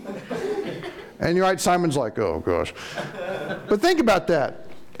song. And you're right, Simon's like, oh gosh. But think about that.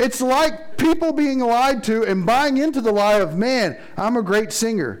 It's like people being lied to and buying into the lie of, man, I'm a great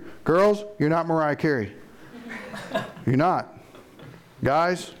singer. Girls, you're not Mariah Carey. You're not.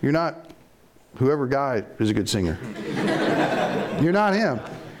 Guys, you're not whoever guy is a good singer. You're not him.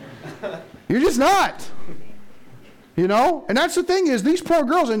 You're just not. You know? And that's the thing is, these poor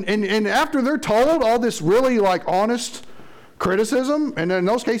girls, and after they're told all this really like honest criticism, and in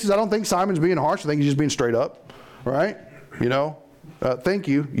those cases I don't think Simon's being harsh, I think he's just being straight up, right? You know? Thank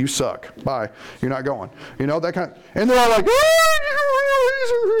you, you suck. Bye. You're not going. You know, that kind of, and they're all like,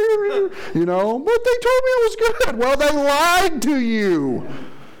 you know, but they told me it was good. Well, they lied to you.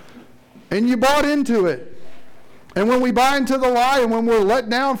 And you bought into it. And when we buy into the lie and when we're let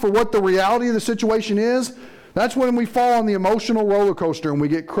down for what the reality of the situation is, that's when we fall on the emotional roller coaster and we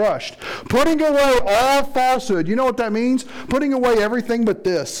get crushed. Putting away all falsehood. You know what that means? Putting away everything but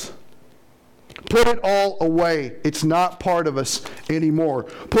this. Put it all away. It's not part of us anymore.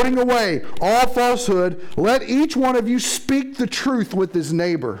 Putting away all falsehood. Let each one of you speak the truth with his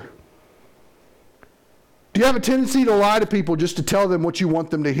neighbor. Do you have a tendency to lie to people just to tell them what you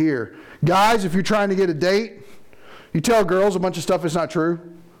want them to hear? Guys, if you're trying to get a date, You tell girls a bunch of stuff that's not true,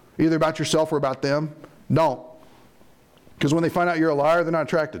 either about yourself or about them. Don't. Because when they find out you're a liar, they're not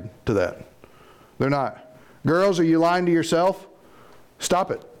attracted to that. They're not. Girls, are you lying to yourself?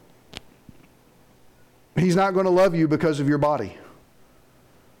 Stop it. He's not going to love you because of your body.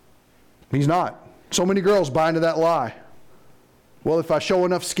 He's not. So many girls buy into that lie. Well, if I show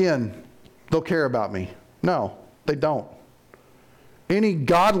enough skin, they'll care about me. No, they don't. Any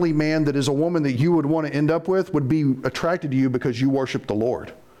godly man that is a woman that you would want to end up with would be attracted to you because you worship the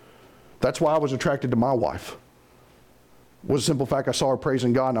Lord. That's why I was attracted to my wife. It was a simple fact, I saw her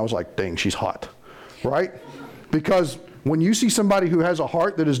praising God and I was like, dang, she's hot. Right? Because when you see somebody who has a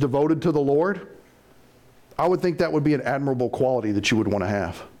heart that is devoted to the Lord, I would think that would be an admirable quality that you would want to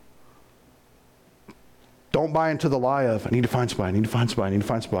have. Don't buy into the lie of, I need to find somebody, I need to find somebody, I need to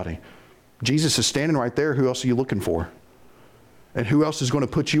find somebody. Jesus is standing right there. Who else are you looking for? And who else is going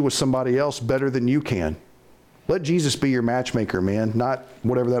to put you with somebody else better than you can? Let Jesus be your matchmaker, man, not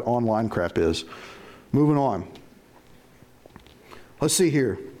whatever that online crap is. Moving on. Let's see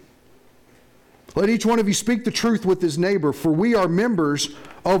here. Let each one of you speak the truth with his neighbor, for we are members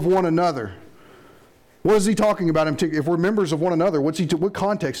of one another. What is he talking about? If we're members of one another, what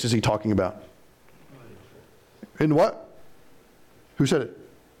context is he talking about? In what? Who said it?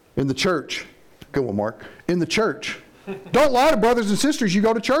 In the church. Good one, Mark. In the church. Don't lie to brothers and sisters you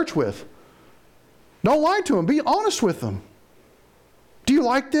go to church with. Don't lie to them. Be honest with them. Do you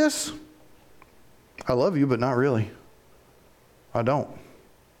like this? I love you, but not really. I don't.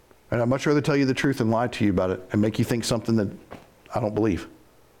 And I'd much rather tell you the truth than lie to you about it and make you think something that I don't believe.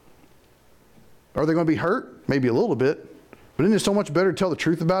 Are they going to be hurt? Maybe a little bit. But isn't it so much better to tell the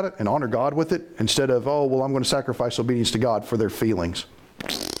truth about it and honor God with it instead of, oh, well, I'm going to sacrifice obedience to God for their feelings.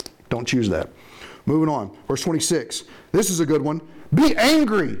 Don't choose that. Moving on. Verse 26. This is a good one. Be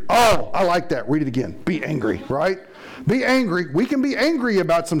angry. Oh, I like that. Read it again. Be angry, right? Be angry. We can be angry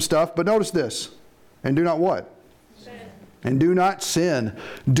about some stuff, but notice this. And do not what? Sin. And do not sin.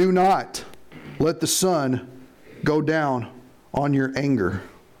 Do not let the sun go down on your anger.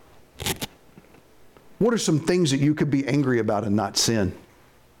 What are some things that you could be angry about and not sin?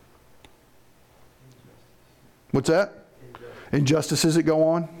 What's that? Injustices that go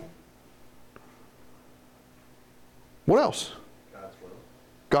on. What else? God's will.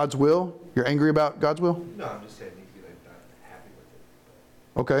 God's will? You're angry about God's will? No, I'm just saying you can be like not happy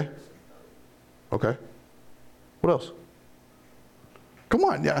with it. Okay. Okay. What else? Come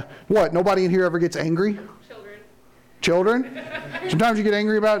on. Yeah. What? Nobody in here ever gets angry? Children? Sometimes you get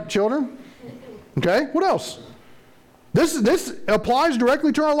angry about children? Okay. What else? This applies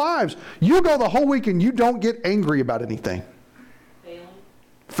directly to our lives. You go the whole week and you don't get angry about anything.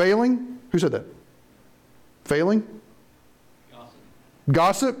 Failing? Who said that? Failing?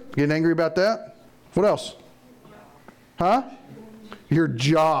 Gossip? Getting angry about that? What else? Huh? Your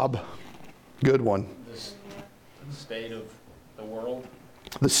job. Good one. The state of the world.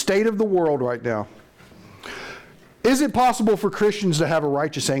 The state of the world right now. Is it possible for Christians to have a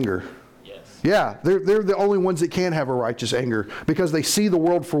righteous anger? Yes. Yeah, they're the only ones that can have a righteous anger because they see the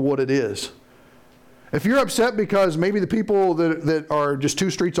world for what it is. If you're upset because maybe the people that are just 2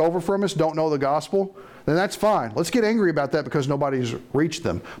 streets over from us don't know the gospel, then that's fine. Let's get angry about that because nobody's reached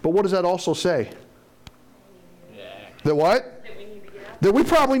them. But what does that also say? Yeah. That what? That we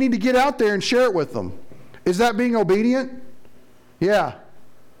probably need to get out there and share it with them. Is that being obedient? Yeah.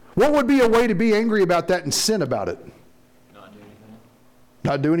 What would be a way to be angry about that and sin about it? Not do anything.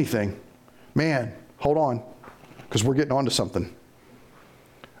 Not do anything. Man, hold on, because we're getting onto something.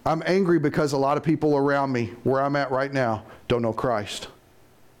 I'm angry because a lot of people around me, where I'm at right now, don't know Christ.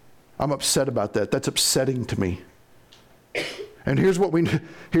 I'm upset about that. That's upsetting to me. And here's what we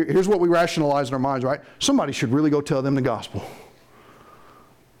rationalize in our minds, right? Somebody should really go tell them the gospel.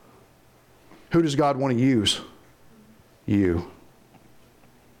 Who does God want to use? You.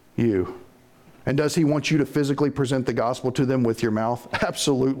 You. And does he want you to physically present the gospel to them with your mouth?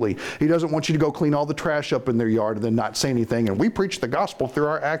 Absolutely. He doesn't want you to go clean all the trash up in their yard and then not say anything. And we preach the gospel through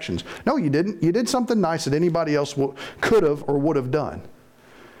our actions. No, you didn't. You did something nice that anybody else could have or would have done.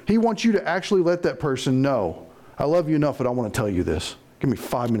 He wants you to actually let that person know, I love you enough that I want to tell you this. Give me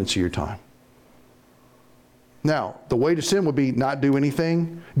 5 minutes of your time. Now, the way to sin would be not do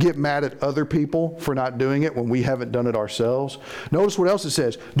anything, get mad at other people for not doing it when we haven't done it ourselves. Notice what else it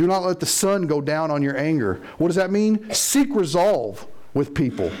says. Do not let the sun go down on your anger. What does that mean? Seek resolve with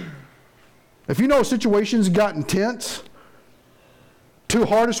people. If you know a situation's gotten tense, 2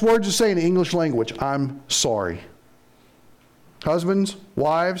 hardest words to say in the English language, I'm sorry. Husbands,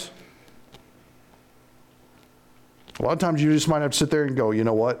 wives, a lot of times you just might have to sit there and go, you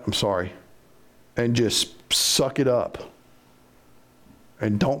know what? I'm sorry. and just suck it up.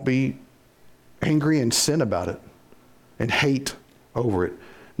 And don't be angry and sin about it and hate over it.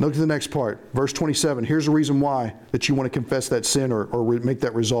 Look at the next part, verse 27. Here's the reason why that you want to confess that sin or make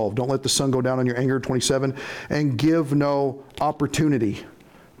that resolve. Don't let the sun go down on your anger, 27, and give no opportunity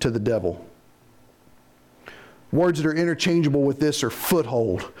to the devil. Words that are interchangeable with this are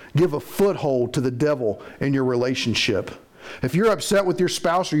foothold. Give a foothold to the devil in your relationship. If you're upset with your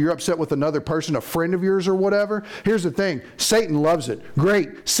spouse or you're upset with another person, a friend of yours or whatever, here's the thing. Satan loves it.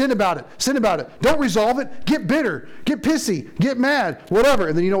 Great. Sin about it. Sin about it. Don't resolve it. Get bitter. Get pissy. Get mad. Whatever.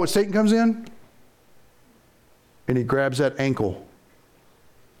 And then you know what Satan comes in? And he grabs that ankle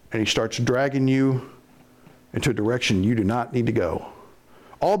and he starts dragging you into a direction you do not need to go.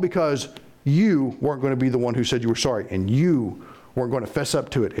 All because you weren't going to be the one who said you were sorry, and you weren't going to fess up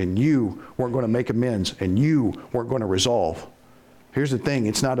to it, and you weren't going to make amends, and you weren't going to resolve. Here's the thing.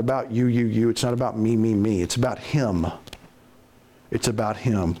 It's not about you. It's not about me. It's about him. It's about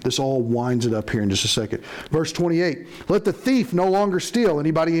him. This all winds it up here in just a second. Verse 28. Let the thief no longer steal.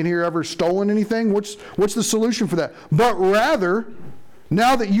 Anybody in here ever stolen anything? What's the solution for that? But rather,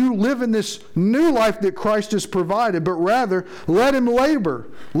 now that you live in this new life that Christ has provided, but rather let him labor.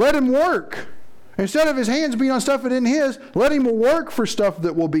 Let him work. Instead of his hands being on stuff that isn't his, let him work for stuff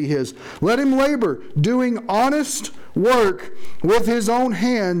that will be his. Let him labor, doing honest work with his own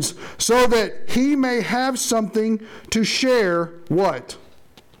hands, so that he may have something to share, what?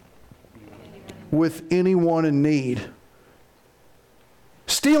 With anyone in need.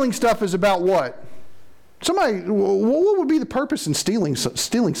 Stealing stuff is about what? Somebody, what would be the purpose in stealing something?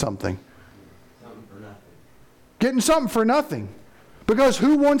 Something for nothing. Getting something for nothing. Because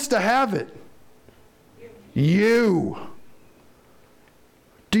who wants to have it? You.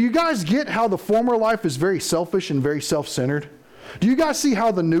 Do you guys get how the former life is very selfish and very self-centered? Do you guys see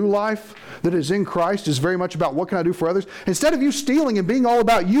how the new life that is in Christ is very much about what can I do for others? Instead of you stealing and being all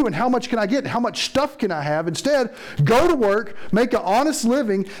about you and how much can I get and how much stuff can I have, instead, go to work, make an honest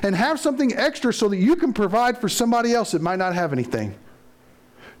living, and have something extra so that you can provide for somebody else that might not have anything.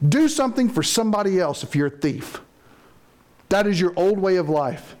 Do something for somebody else if you're a thief. That is your old way of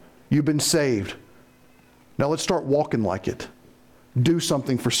life. You've been saved. Now let's start walking like it. Do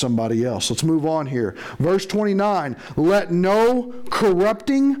something for somebody else. Let's move on here. Verse 29, let no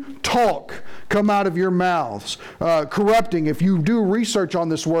corrupting talk come out of your mouths. Corrupting, if you do research on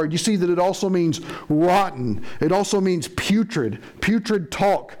this word, you see that it also means rotten. It also means putrid. Putrid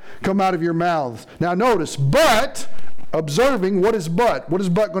talk come out of your mouths. Now notice, but, observing, what is but? What is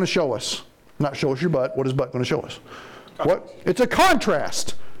but going to show us? Not show us your butt. What is but going to show us? What? It's a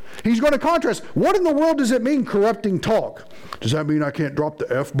contrast. He's going to contrast. What in the world does it mean, corrupting talk? Does that mean I can't drop the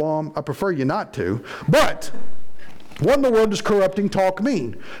F-bomb? I prefer you not to. But what in the world does corrupting talk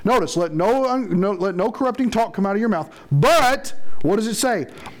mean? Notice, let no corrupting talk come out of your mouth. But, what does it say?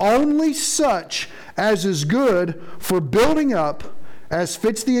 Only such as is good for building up as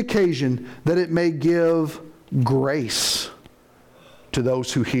fits the occasion, that it may give grace to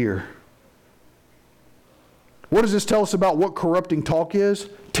those who hear. What does this tell us about what corrupting talk is?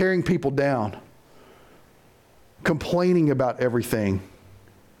 Tearing people down. Complaining about everything.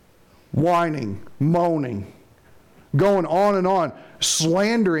 Whining, moaning. Going on and on.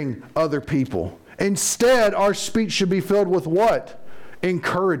 Slandering other people. Instead, our speech should be filled with what?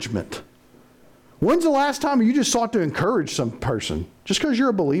 Encouragement. When's the last time you just sought to encourage some person? Just because you're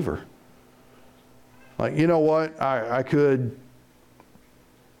a believer. Like, you know what? I could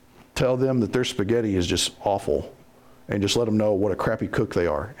tell them that their spaghetti is just awful and just let them know what a crappy cook they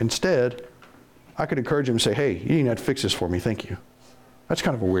are. Instead, I could encourage them and say, hey, you didn't have to fix this for me, thank you. That's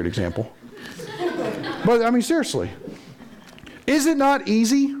kind of a weird example. But I mean, seriously. Is it not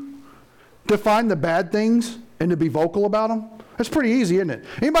easy to find the bad things and to be vocal about them? That's pretty easy, isn't it?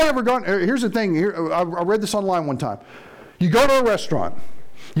 Anybody ever gone, here's the thing, I read this online one time. You go to a restaurant,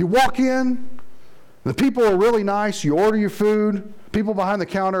 you walk in, the people are really nice, you order your food, people behind the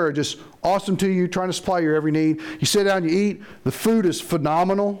counter are just awesome to you, trying to supply your every need. You sit down, you eat, the food is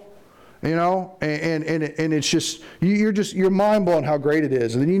phenomenal, you know, and it's just, you're mind blown how great it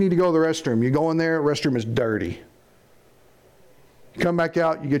is. And then you need to go to the restroom. You go in there, restroom is dirty. You come back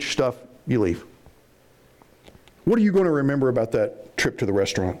out, you get your stuff, you leave. What are you going to remember about that trip to the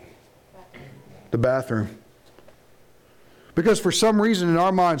restaurant? The bathroom. Because for some reason in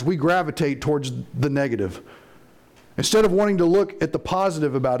our minds, we gravitate towards the negative. Instead of wanting to look at the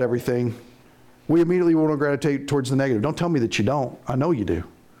positive about everything, we immediately want to gravitate towards the negative. Don't tell me that you don't. I know you do.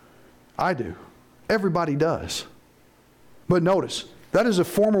 I do. Everybody does. But notice, that is a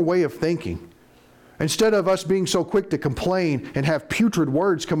former way of thinking. Instead of us being so quick to complain and have putrid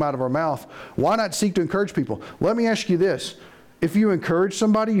words come out of our mouth, why not seek to encourage people? Let me ask you this. If you encourage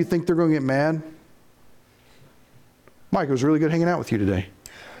somebody, you think they're going to get mad? Mike, it was really good hanging out with you today.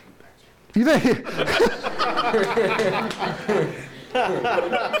 You think? You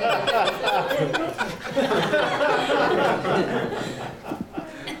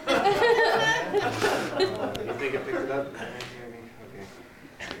think it picked it up?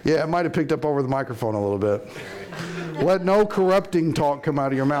 Yeah, it might have picked up over the microphone a little bit. Let no corrupting talk come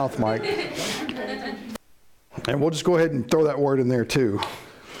out of your mouth, Mike. And we'll just go ahead and throw that word in there too.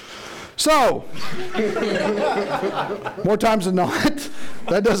 So, more times than not,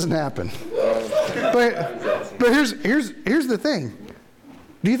 that doesn't happen. But here's the thing.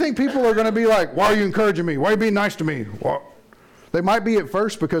 Do you think people are going to be like, why are you encouraging me? Why are you being nice to me? Well, they might be at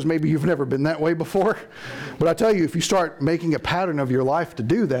first because maybe you've never been that way before. But I tell you, if you start making a pattern of your life to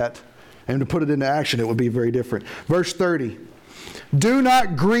do that and to put it into action, it will be very different. Verse 30. Do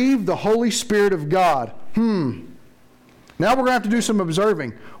not grieve the Holy Spirit of God. Now we're going to have to do some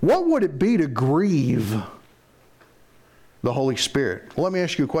observing. What would it be to grieve the Holy Spirit? Well, let me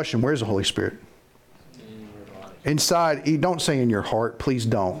ask you a question. Where's the Holy Spirit? Inside. Don't say in your heart. Please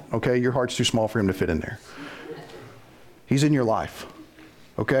don't. Okay? Your heart's too small for him to fit in there. He's in your life.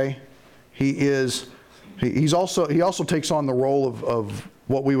 Okay? He also takes on the role of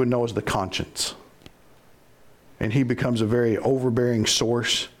what we would know as the conscience. And he becomes a very overbearing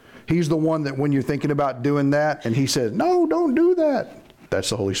source. He's the one that when you're thinking about doing that and he says, no, don't do that. That's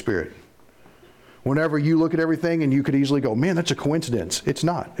the Holy Spirit. Whenever you look at everything and you could easily go, man, that's a coincidence. It's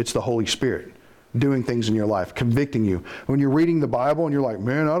not. It's the Holy Spirit doing things in your life, convicting you. When you're reading the Bible and you're like,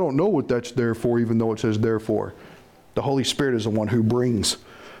 man, I don't know what that's there for, even though it says therefore. The Holy Spirit is the one who brings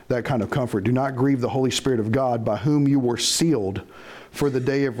that kind of comfort. Do not grieve the Holy Spirit of God, by whom you were sealed for the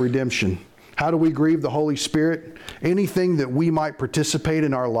day of redemption. How do we grieve the Holy Spirit? Anything that we might participate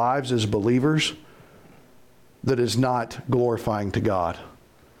in our lives as believers that is not glorifying to God.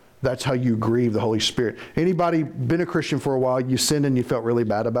 That's how you grieve the Holy Spirit. Anybody been a Christian for a while, you sinned and you felt really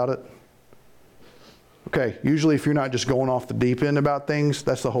bad about it? Okay, usually if you're not just going off the deep end about things,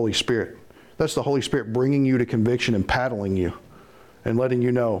 that's the Holy Spirit. That's the Holy Spirit bringing you to conviction and paddling you and letting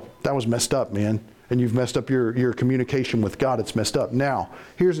you know, that was messed up, man. And you've messed up your communication with God. It's messed up. Now,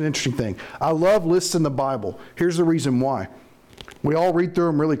 here's an interesting thing. I love lists in the Bible. Here's the reason why. We all read through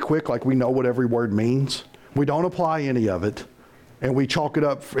them really quick like we know what every word means. We don't apply any of it. And we chalk it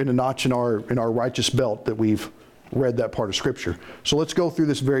up in a notch in our righteous belt that we've read that part of Scripture. So let's go through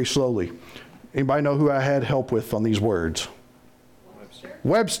this very slowly. Anybody know who I had help with on these words?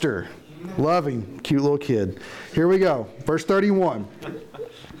 Webster. Love him. Cute little kid. Here we go. Verse 31.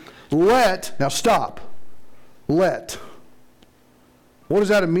 Now stop. Let. What does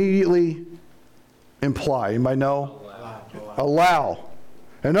that immediately imply? Anybody know? Allow.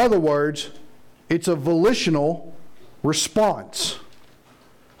 In other words, it's a volitional response.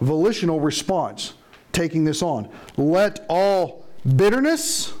 Volitional response. Taking this on. Let all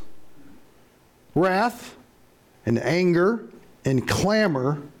bitterness, wrath, and anger, and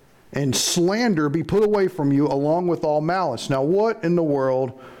clamor, and slander be put away from you, along with all malice. Now, what in the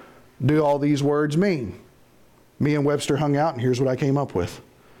world do all these words mean? Me and Webster hung out, and here's what I came up with.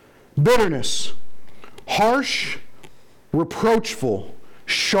 Bitterness, harsh, reproachful,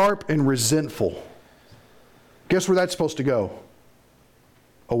 sharp, and resentful. Guess where that's supposed to go?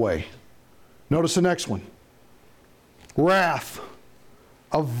 Away. Notice the next one. Wrath,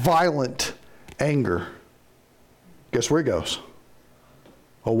 a violent anger. Guess where it goes?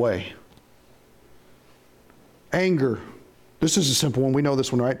 Away. Anger. This is a simple one. We know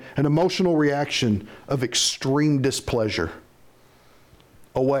this one, right? An emotional reaction of extreme displeasure.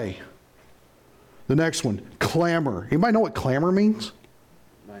 Away. The next one, clamor. Anybody know what clamor means?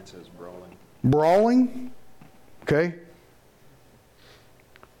 Mine says brawling. Brawling? Okay.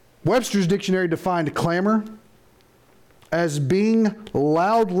 Webster's dictionary defined clamor as being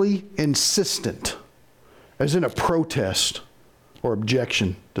loudly insistent, as in a protest or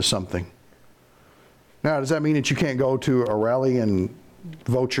objection to something. Now, does that mean that you can't go to a rally and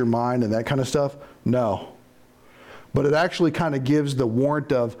vote your mind and that kind of stuff? No. But it actually kind of gives the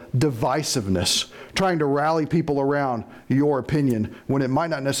warrant of divisiveness, trying to rally people around your opinion when it might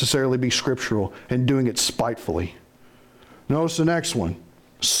not necessarily be scriptural, and doing it spitefully. Notice the next one.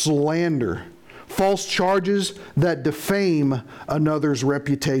 Slander. False charges that defame another's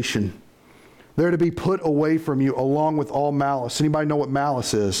reputation. They're to be put away from you along with all malice. Anybody know what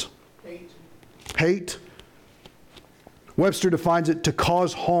malice is? Hate. Webster defines it to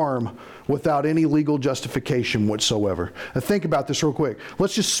cause harm without any legal justification whatsoever. Now think about this real quick.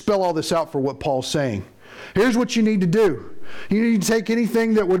 Let's just spell all this out for what Paul's saying. Here's what you need to do. You need to take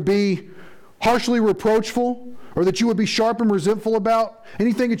anything that would be harshly reproachful, or that you would be sharp and resentful about,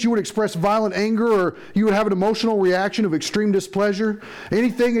 anything that you would express violent anger, or you would have an emotional reaction of extreme displeasure,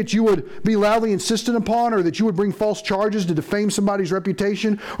 anything that you would be loudly insistent upon, or that you would bring false charges to defame somebody's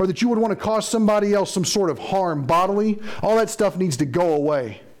reputation, or that you would want to cause somebody else some sort of harm bodily, all that stuff needs to go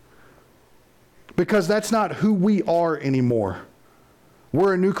away. Because that's not who we are anymore.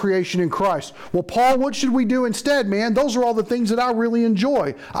 We're a new creation in Christ. Well, Paul, what should we do instead, man? Those are all the things that I really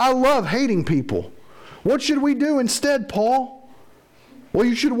enjoy. I love hating people. What should we do instead, Paul? Well,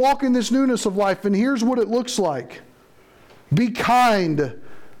 you should walk in this newness of life, and here's what it looks like. Be kind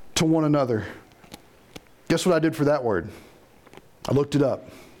to one another. Guess what I did for that word? I looked it up.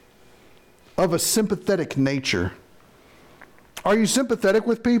 Of a sympathetic nature. Are you sympathetic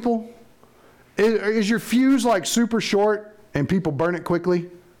with people? Is your fuse like super short and people burn it quickly?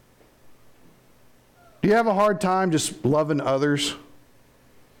 Do you have a hard time just loving others?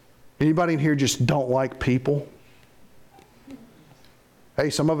 Anybody in here just don't like people?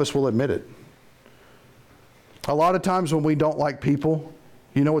 Hey, some of us will admit it. A lot of times when we don't like people,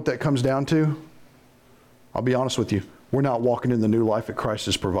 you know what that comes down to? I'll be honest with you. We're not walking in the new life that Christ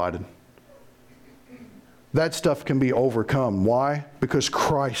has provided. That stuff can be overcome. Why? Because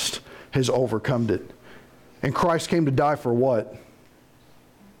Christ has overcome it. And Christ came to die for what?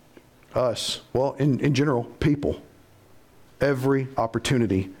 Us. Well, in general, people. Every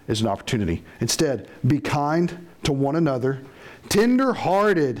opportunity is an opportunity. Instead, be kind to one another,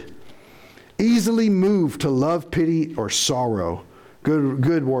 tender-hearted, easily moved to love, pity, or sorrow.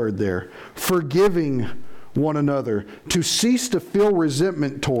 Good word there. Forgiving one another, to cease to feel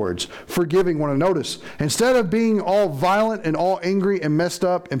resentment towards. Forgiving one another. Notice, instead of being all violent and all angry and messed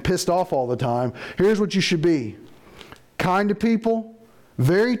up and pissed off all the time, here's what you should be. Kind to people,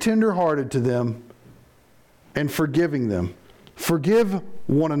 very tender-hearted to them, and forgiving them. Forgive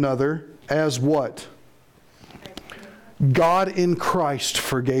one another as what? God in Christ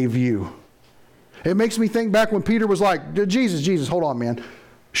forgave you. It makes me think back when Peter was like, Jesus, hold on, man.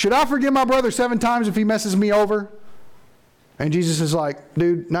 Should I forgive my brother 7 times if he messes me over? And Jesus is like,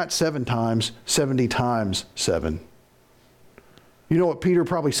 dude, not 7 times, 70 times 7. You know what Peter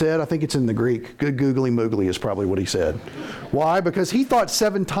probably said? I think it's in the Greek. Good googly moogly is probably what he said. Why? Because he thought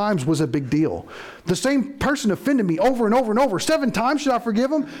 7 times was a big deal. The same person offended me over and over and over. 7 times should I forgive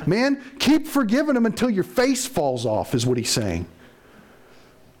him? Man, keep forgiving him until your face falls off is what he's saying.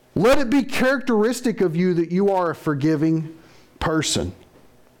 Let it be characteristic of you that you are a forgiving person.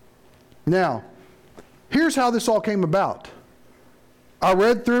 Now, here's how this all came about. I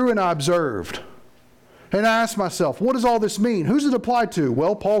read through and I observed. And I asked myself, what does all this mean? Who's it apply to?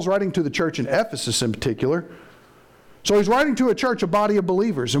 Well, Paul's writing to the church in Ephesus in particular. So he's writing to a church, a body of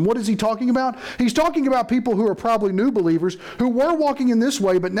believers. And what is he talking about? He's talking about people who are probably new believers who were walking in this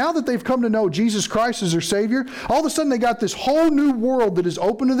way, but now that they've come to know Jesus Christ as their Savior, all of a sudden they got this whole new world that is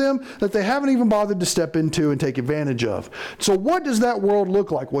open to them that they haven't even bothered to step into and take advantage of. So what does that world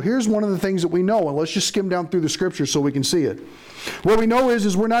look like? Well, here's one of the things that we know, and let's just skim down through the scriptures so we can see it. What we know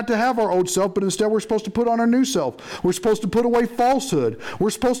is we're not to have our old self, but instead we're supposed to put on our new self. We're supposed to put away falsehood.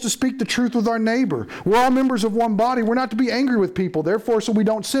 We're supposed to speak the truth with our neighbor. We're all members of one body. We're not to be angry with people, therefore, so we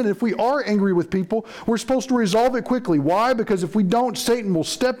don't sin. If we are angry with people, we're supposed to resolve it quickly. Why? Because if we don't, Satan will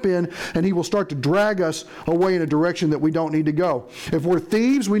step in and he will start to drag us away in a direction that we don't need to go. If we're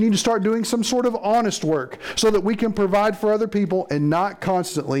thieves, we need to start doing some sort of honest work so that we can provide for other people and not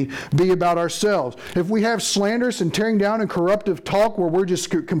constantly be about ourselves. If we have slanderous and tearing down and corruptive talk where we're just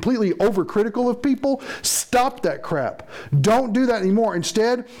completely overcritical of people, stop that crap. Don't do that anymore.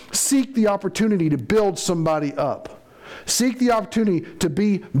 Instead, seek the opportunity to build somebody up. Seek the opportunity to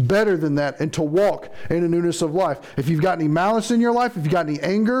be better than that and to walk in a newness of life. If you've got any malice in your life, if you've got any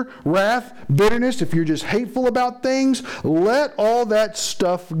anger, wrath, bitterness, if you're just hateful about things, let all that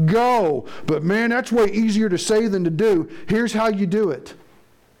stuff go. But man, that's way easier to say than to do. Here's how you do it.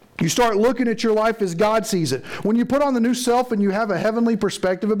 You start looking at your life as God sees it. When you put on the new self and you have a heavenly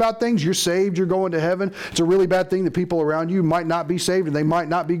perspective about things, you're saved, you're going to heaven. It's a really bad thing that people around you might not be saved and they might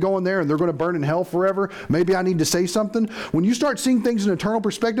not be going there and they're going to burn in hell forever. Maybe I need to say something. When you start seeing things in an eternal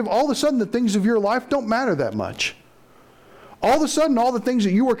perspective, all of a sudden the things of your life don't matter that much. All of a sudden, all the things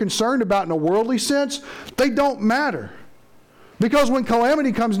that you were concerned about in a worldly sense, they don't matter. Because when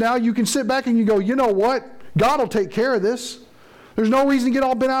calamity comes now, you can sit back and you go, you know what? God will take care of this. There's no reason to get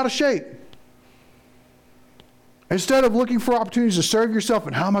all bent out of shape. Instead of looking for opportunities to serve yourself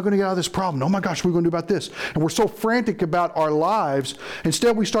and how am I going to get out of this problem? Oh my gosh, what are we going to do about this? And we're so frantic about our lives.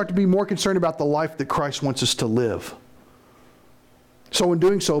 Instead, we start to be more concerned about the life that Christ wants us to live. So in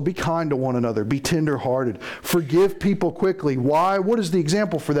doing so, be kind to one another. Be tender-hearted. Forgive people quickly. Why? What is the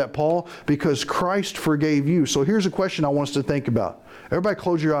example for that, Paul? Because Christ forgave you. So here's a question I want us to think about. Everybody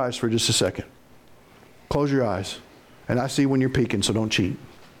close your eyes for just a second. Close your eyes. And I see when you're peeking, so don't cheat.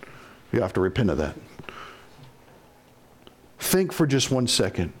 You have to repent of that. Think for just 1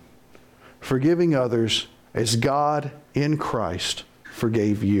 second. Forgiving others as God in Christ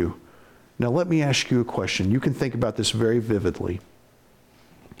forgave you. Now let me ask you a question. You can think about this very vividly.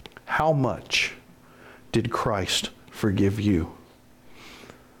 How much did Christ forgive you?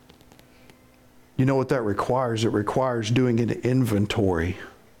 You know what that requires? It requires doing an inventory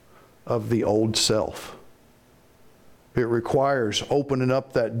of the old self. It requires opening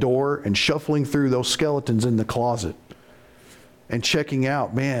up that door and shuffling through those skeletons in the closet and checking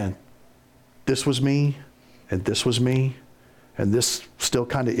out, man, this was me, and this was me, and this still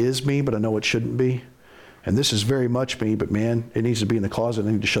kind of is me, but I know it shouldn't be. And this is very much me, but man, it needs to be in the closet.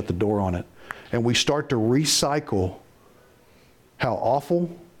 I need to shut the door on it. And we start to recycle how awful,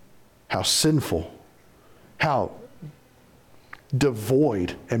 how sinful, how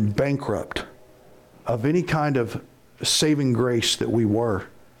devoid and bankrupt of any kind of saving grace that we were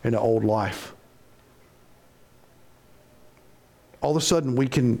in an old life. All of a sudden, we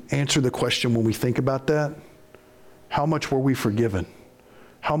can answer the question when we think about that. How much were we forgiven?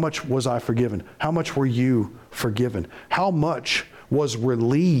 How much was I forgiven? How much were you forgiven? How much was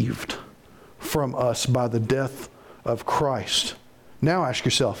relieved from us by the death of Christ? Now ask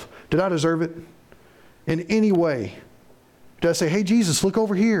yourself, did I deserve it? In any way? Did I say, hey, Jesus, look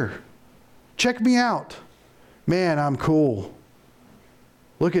over here. Check me out. Man, I'm cool.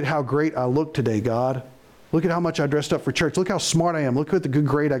 Look at how great I look today, God. Look at how much I dressed up for church. Look how smart I am. Look at the good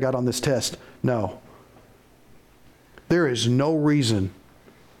grade I got on this test. No. There is no reason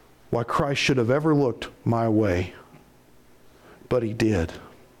why Christ should have ever looked my way. But he did.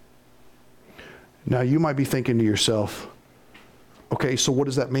 Now you might be thinking to yourself, okay, so what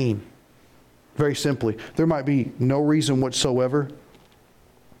does that mean? Very simply, there might be no reason whatsoever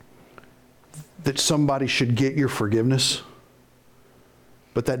that somebody should get your forgiveness.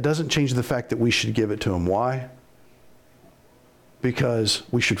 But that doesn't change the fact that we should give it to them. Why? Because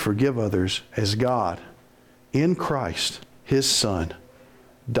we should forgive others as God, in Christ, His Son,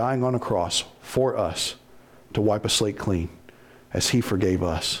 dying on a cross for us to wipe a slate clean as He forgave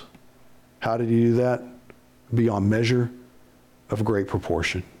us. How did He do that? Beyond measure of great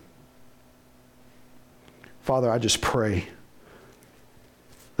proportion. Father, I just pray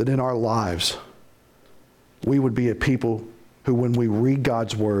that in our lives, we would be a people who, when we read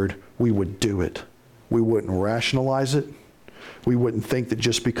God's Word, we would do it. We wouldn't rationalize it. We wouldn't think that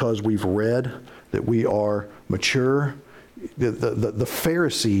just because we've read that we are mature. The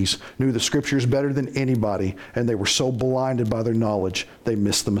Pharisees knew the Scriptures better than anybody, and they were so blinded by their knowledge, they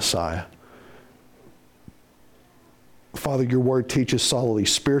missed the Messiah. Father, your Word teaches solidly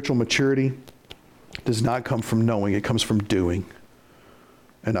spiritual maturity does not come from knowing, it comes from doing.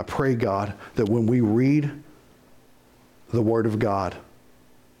 And I pray, God, that when we read the Word of God,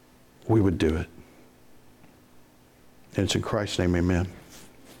 we would do it. And it's in Christ's name, amen.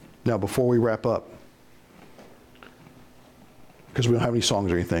 Now, before we wrap up, because we don't have any songs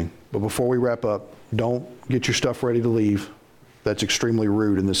or anything, but before we wrap up, don't get your stuff ready to leave. That's extremely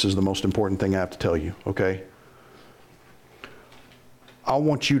rude, and this is the most important thing I have to tell you, okay? I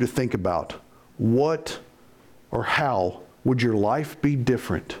want you to think about what or how would your life be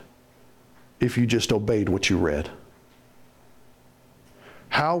different if you just obeyed what you read?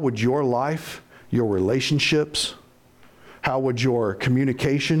 How would your life, your relationships, how would your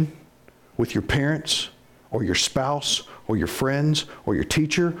communication with your parents or your spouse or your friends or your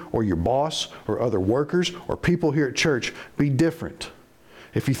teacher or your boss or other workers or people here at church be different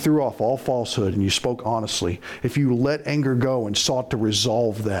if you threw off all falsehood and you spoke honestly, if you let anger go and sought to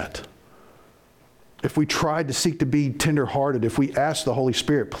resolve that? If we tried to seek to be tenderhearted, if we asked the Holy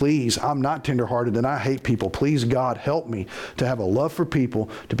Spirit, please, I'm not tenderhearted and I hate people. Please, God, help me to have a love for people,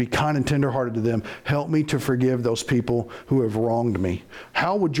 to be kind and tenderhearted to them. Help me to forgive those people who have wronged me.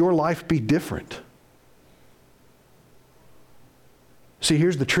 How would your life be different? See,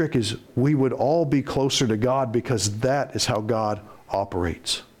 here's the trick is we would all be closer to God because that is how God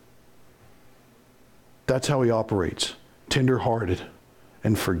operates. That's how He operates, tenderhearted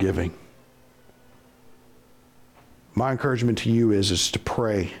and forgiving. My encouragement to you is to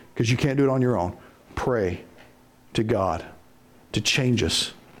pray, because you can't do it on your own. Pray to God to change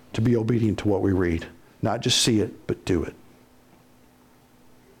us, to be obedient to what we read. Not just see it, but do it.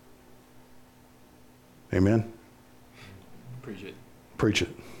 Amen? Preach it. Preach it.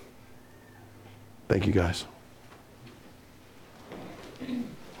 Thank you, guys.